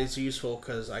 That is useful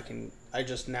because I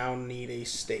just now need a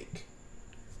stake.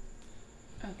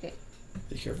 Okay.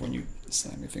 Be careful when you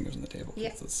slam your fingers on the table.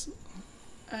 Yeah.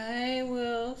 I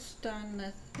will stun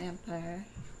this vampire.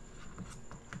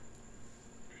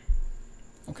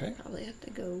 Okay. Probably have to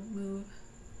go move.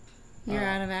 You're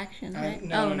out of action, right?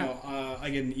 No. I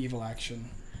get an evil action.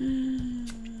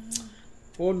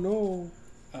 Oh no.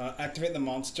 Activate the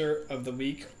monster of the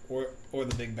week or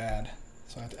the big bad.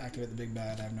 So I have to activate the big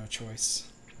bad. I have no choice.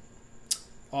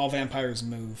 All vampires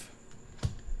move.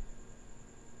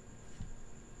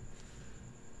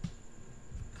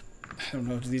 I don't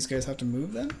know. Do these guys have to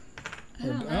move then? I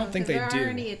don't think they they're do.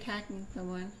 already attacking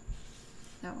someone.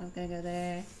 That one's gonna go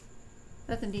there.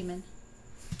 That's a demon.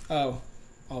 Oh,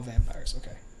 all vampires.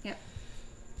 Okay. Yep.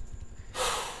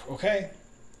 Okay.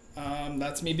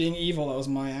 That's me being evil. That was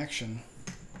my action.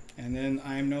 And then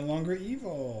I am no longer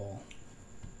evil.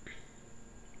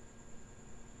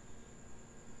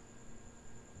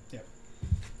 Yep.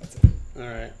 That's it.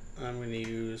 Alright, I'm going to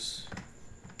use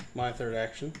my third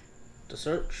action to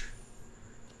search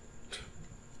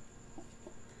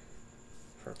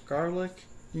for garlic.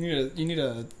 You need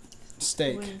a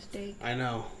steak. Wooden stake. I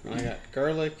know. I got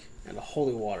garlic and a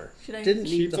holy water. Should I Didn't need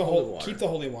Keep the holy water. Keep the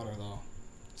holy water though,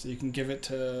 so you can give it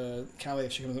to Callie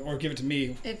if she comes, or give it to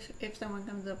me. if someone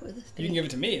comes up with a stake? You can give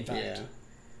it to me, in fact. Yeah.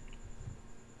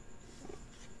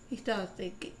 He still has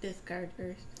to discard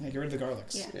first. Yeah, get rid of the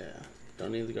garlics. Yeah. Yeah.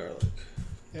 Don't need the garlic.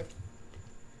 Yep.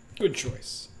 Good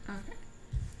choice. Okay.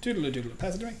 Doodle doodle.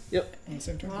 Pass it to me. Yep. On the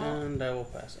same turn. Well, And I will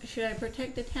pass it. should I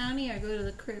protect the townie or go to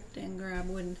the crypt and grab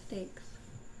wooden stakes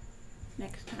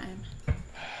next time?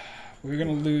 We're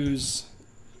gonna lose.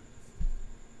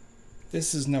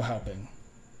 This is no helping.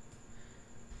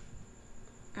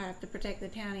 I have to protect the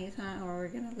townies, huh? Or we're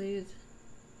gonna lose.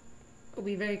 We'll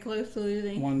be very close to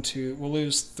losing. 1, 2. We'll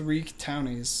lose 3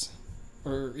 townies.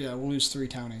 Or yeah, we'll lose 3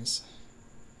 townies.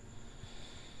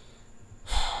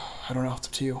 I don't know. It's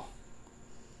up to you.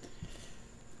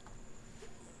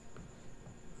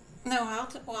 No,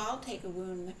 I'll take a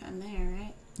wound if I'm there,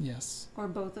 right? Yes. Or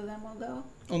both of them will go.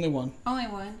 Only 1. Only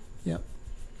one. Yep.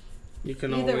 You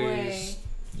can Either always way.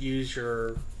 use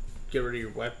get rid of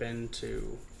your weapon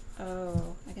to.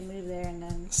 Oh, I can move there and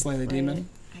then Slay the demon.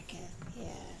 I guess,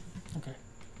 yeah. Okay.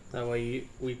 That way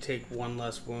we take 1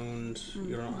 less wound.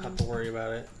 You don't have to worry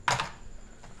about it.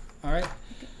 All right.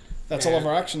 That's all of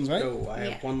our actions, right? No, I have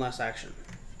Yeah. 1 less action.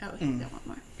 Oh, he's got one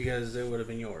more. Because it would have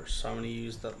been yours. So I'm going to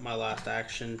use my last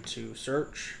action to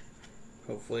search.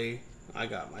 Hopefully I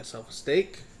got myself a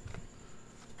stake.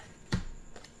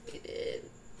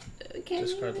 Can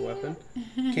Discard the you weapon.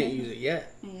 Can't use it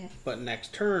yet. Yeah. But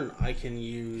next turn I can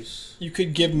use... You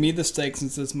could give me the stake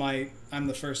since it's I'm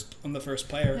the first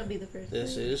player. He'll be the first.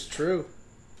 This one. is true.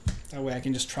 That way I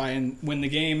can just try and win the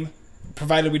game,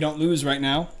 provided we don't lose right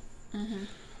now. Mm-hmm.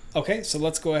 Okay, so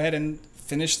let's go ahead and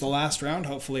finish the last round,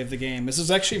 hopefully, of the game. This is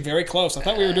actually very close. I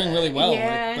thought we were doing really well,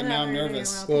 yeah, but I now thought I'm we were doing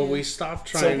nervous. well. Well, Okay. we stopped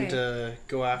trying Okay. to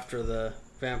go after the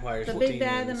vampires. The 14 big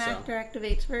bad, the in, so- master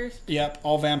activates first. Yep,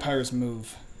 all vampires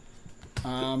move.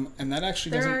 And that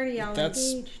actually They're doesn't... already all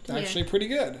that's engaged. Yeah. actually pretty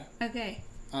good. Okay.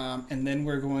 And then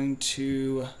we're going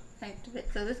to... Activate.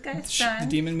 So this guy's The stunned.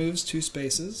 demon moves 2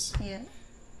 spaces. Yeah.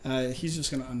 He's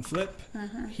just going to unflip.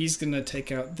 Uh-huh. He's going to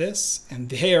take out this, and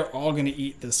they are all going to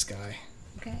eat this guy.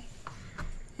 Okay.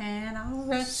 And I'll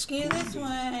rescue this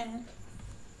one.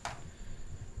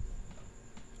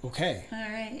 Okay. All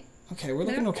right. Okay, we're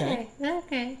looking okay.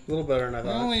 Okay. A little better than I We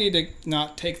thought. only need to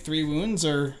not take 3 wounds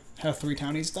or have 3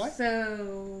 townies die.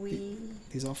 So we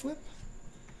These all flip.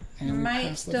 And we might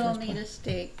pass the still first need point. a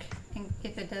stake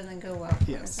if it doesn't go well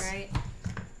for Yes. us, right?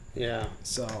 Yeah.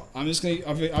 So I'm just going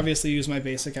to obviously use my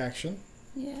basic action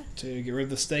Yeah. to get rid of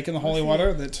the stake in the holy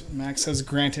water that Max has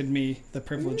granted me the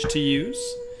privilege to use.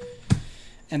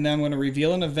 and then I'm going to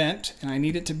reveal an event, and I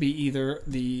need it to be either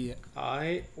the...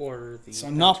 I or the... So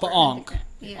not the Ankh.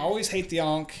 Yeah. I always hate the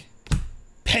Ankh.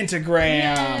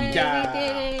 Pentagram! Yay, Yeah. we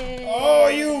did it. Oh,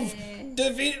 you've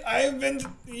defeated... I've been...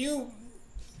 You...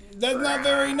 That's not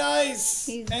very nice!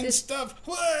 He's and just- stuff.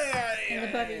 In the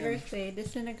Buffyverse, they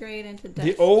disintegrate into dust.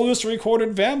 The oldest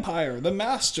recorded vampire, the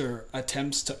Master,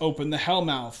 attempts to open the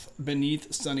Hellmouth beneath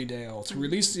Sunnydale to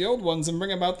release the old ones and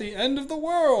bring about the end of the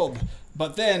world.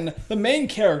 But then the main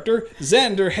character,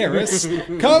 Xander Harris,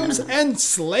 comes and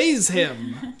slays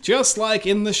him, just like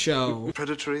in the show.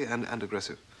 Predatory and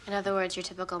aggressive. In other words, your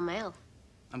typical male.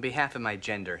 On behalf of my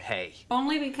gender, hey.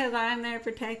 Only because I'm there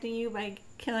protecting you by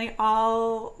killing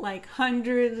all, like,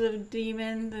 hundreds of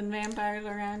demons and vampires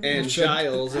around you. And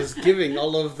Giles is giving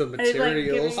all of the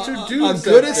materials giving- to do A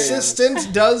something. good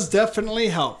assistant does definitely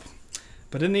help.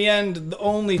 But in the end, the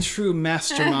only true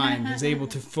mastermind is able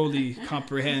to fully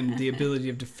comprehend the ability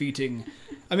of defeating...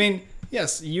 I mean,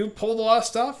 yes, you pulled a lot of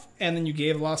stuff, and then you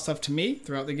gave a lot of stuff to me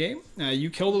throughout the game. You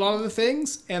killed a lot of the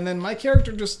things, and then my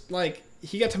character just, like...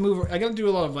 He got to move. I got to do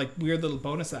a lot of like weird little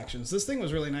bonus actions. This thing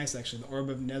was really nice, actually. The Orb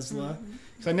of Nesla,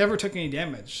 because I never took any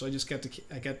damage, so I just got to.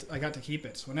 I got to keep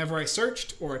it. So whenever I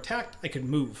searched or attacked, I could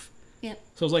move. Yep.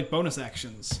 So it was like bonus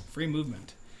actions, free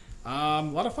movement. A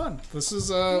lot of fun. This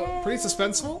is pretty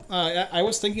suspenseful. I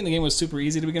was thinking the game was super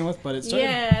easy to begin with, but it started.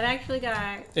 Yeah, it actually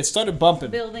got It started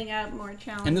bumping, building up more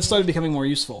challenging. and this started becoming more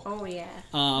useful. Oh, yeah.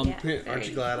 Aren't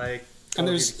you glad I told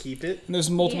you there's- to keep it? And there's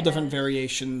multiple Yeah. different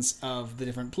variations of the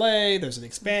different play. There's an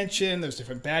expansion. There's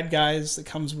different bad guys that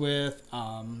comes with.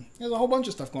 There's a whole bunch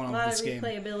of stuff going A on lot with of this game.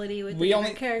 replayability with We the only-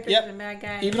 different characters yep. and bad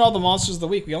guys. Even all the monsters of the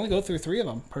week, we only go through 3 of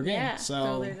them per game. Yeah,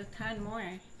 So there's a ton more.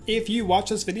 if you watch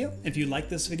this video, if you like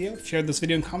this video, shared this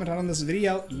video and commented on this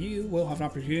video, you will have an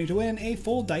opportunity to win a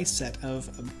full dice set of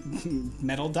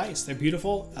metal dice. They're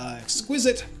beautiful,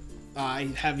 exquisite. I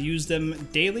have used them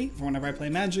daily for whenever I play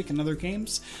Magic and other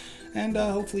games. And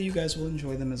hopefully you guys will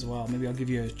enjoy them as well. Maybe I'll give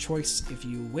you a choice if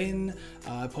you win.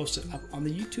 I post it up on the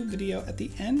YouTube video at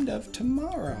the end of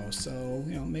tomorrow. So,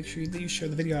 make sure that you share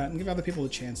the video out and give other people a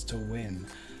chance to win.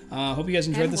 Hope you guys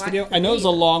enjoyed And this watch video. the I know it's a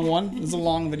video. long one. This is a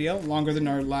long video, longer than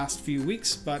our last few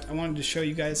weeks, but I wanted to show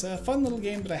you guys a fun little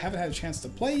game that I haven't had a chance to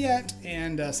play yet,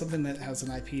 and something that has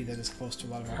an IP that is close to a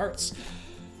lot of our hearts.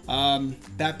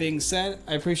 That being said,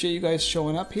 I appreciate you guys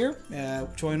showing up here.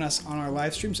 Join us on our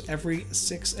live streams every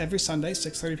Sunday,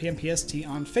 6:30 p.m. PST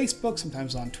on Facebook,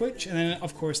 sometimes on Twitch, and then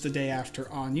of course the day after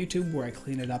on YouTube, where I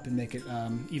clean it up and make it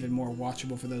even more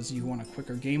watchable for those of you who want a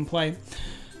quicker gameplay.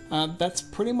 That's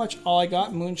pretty much all I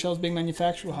got. Moonshells being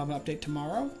manufactured. We'll have an update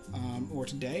tomorrow or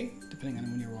today, depending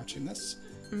on when you're watching this.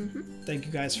 Thank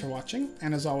you guys for watching,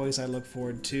 and as always, I look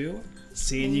forward to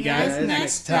seeing you guys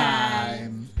next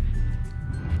time.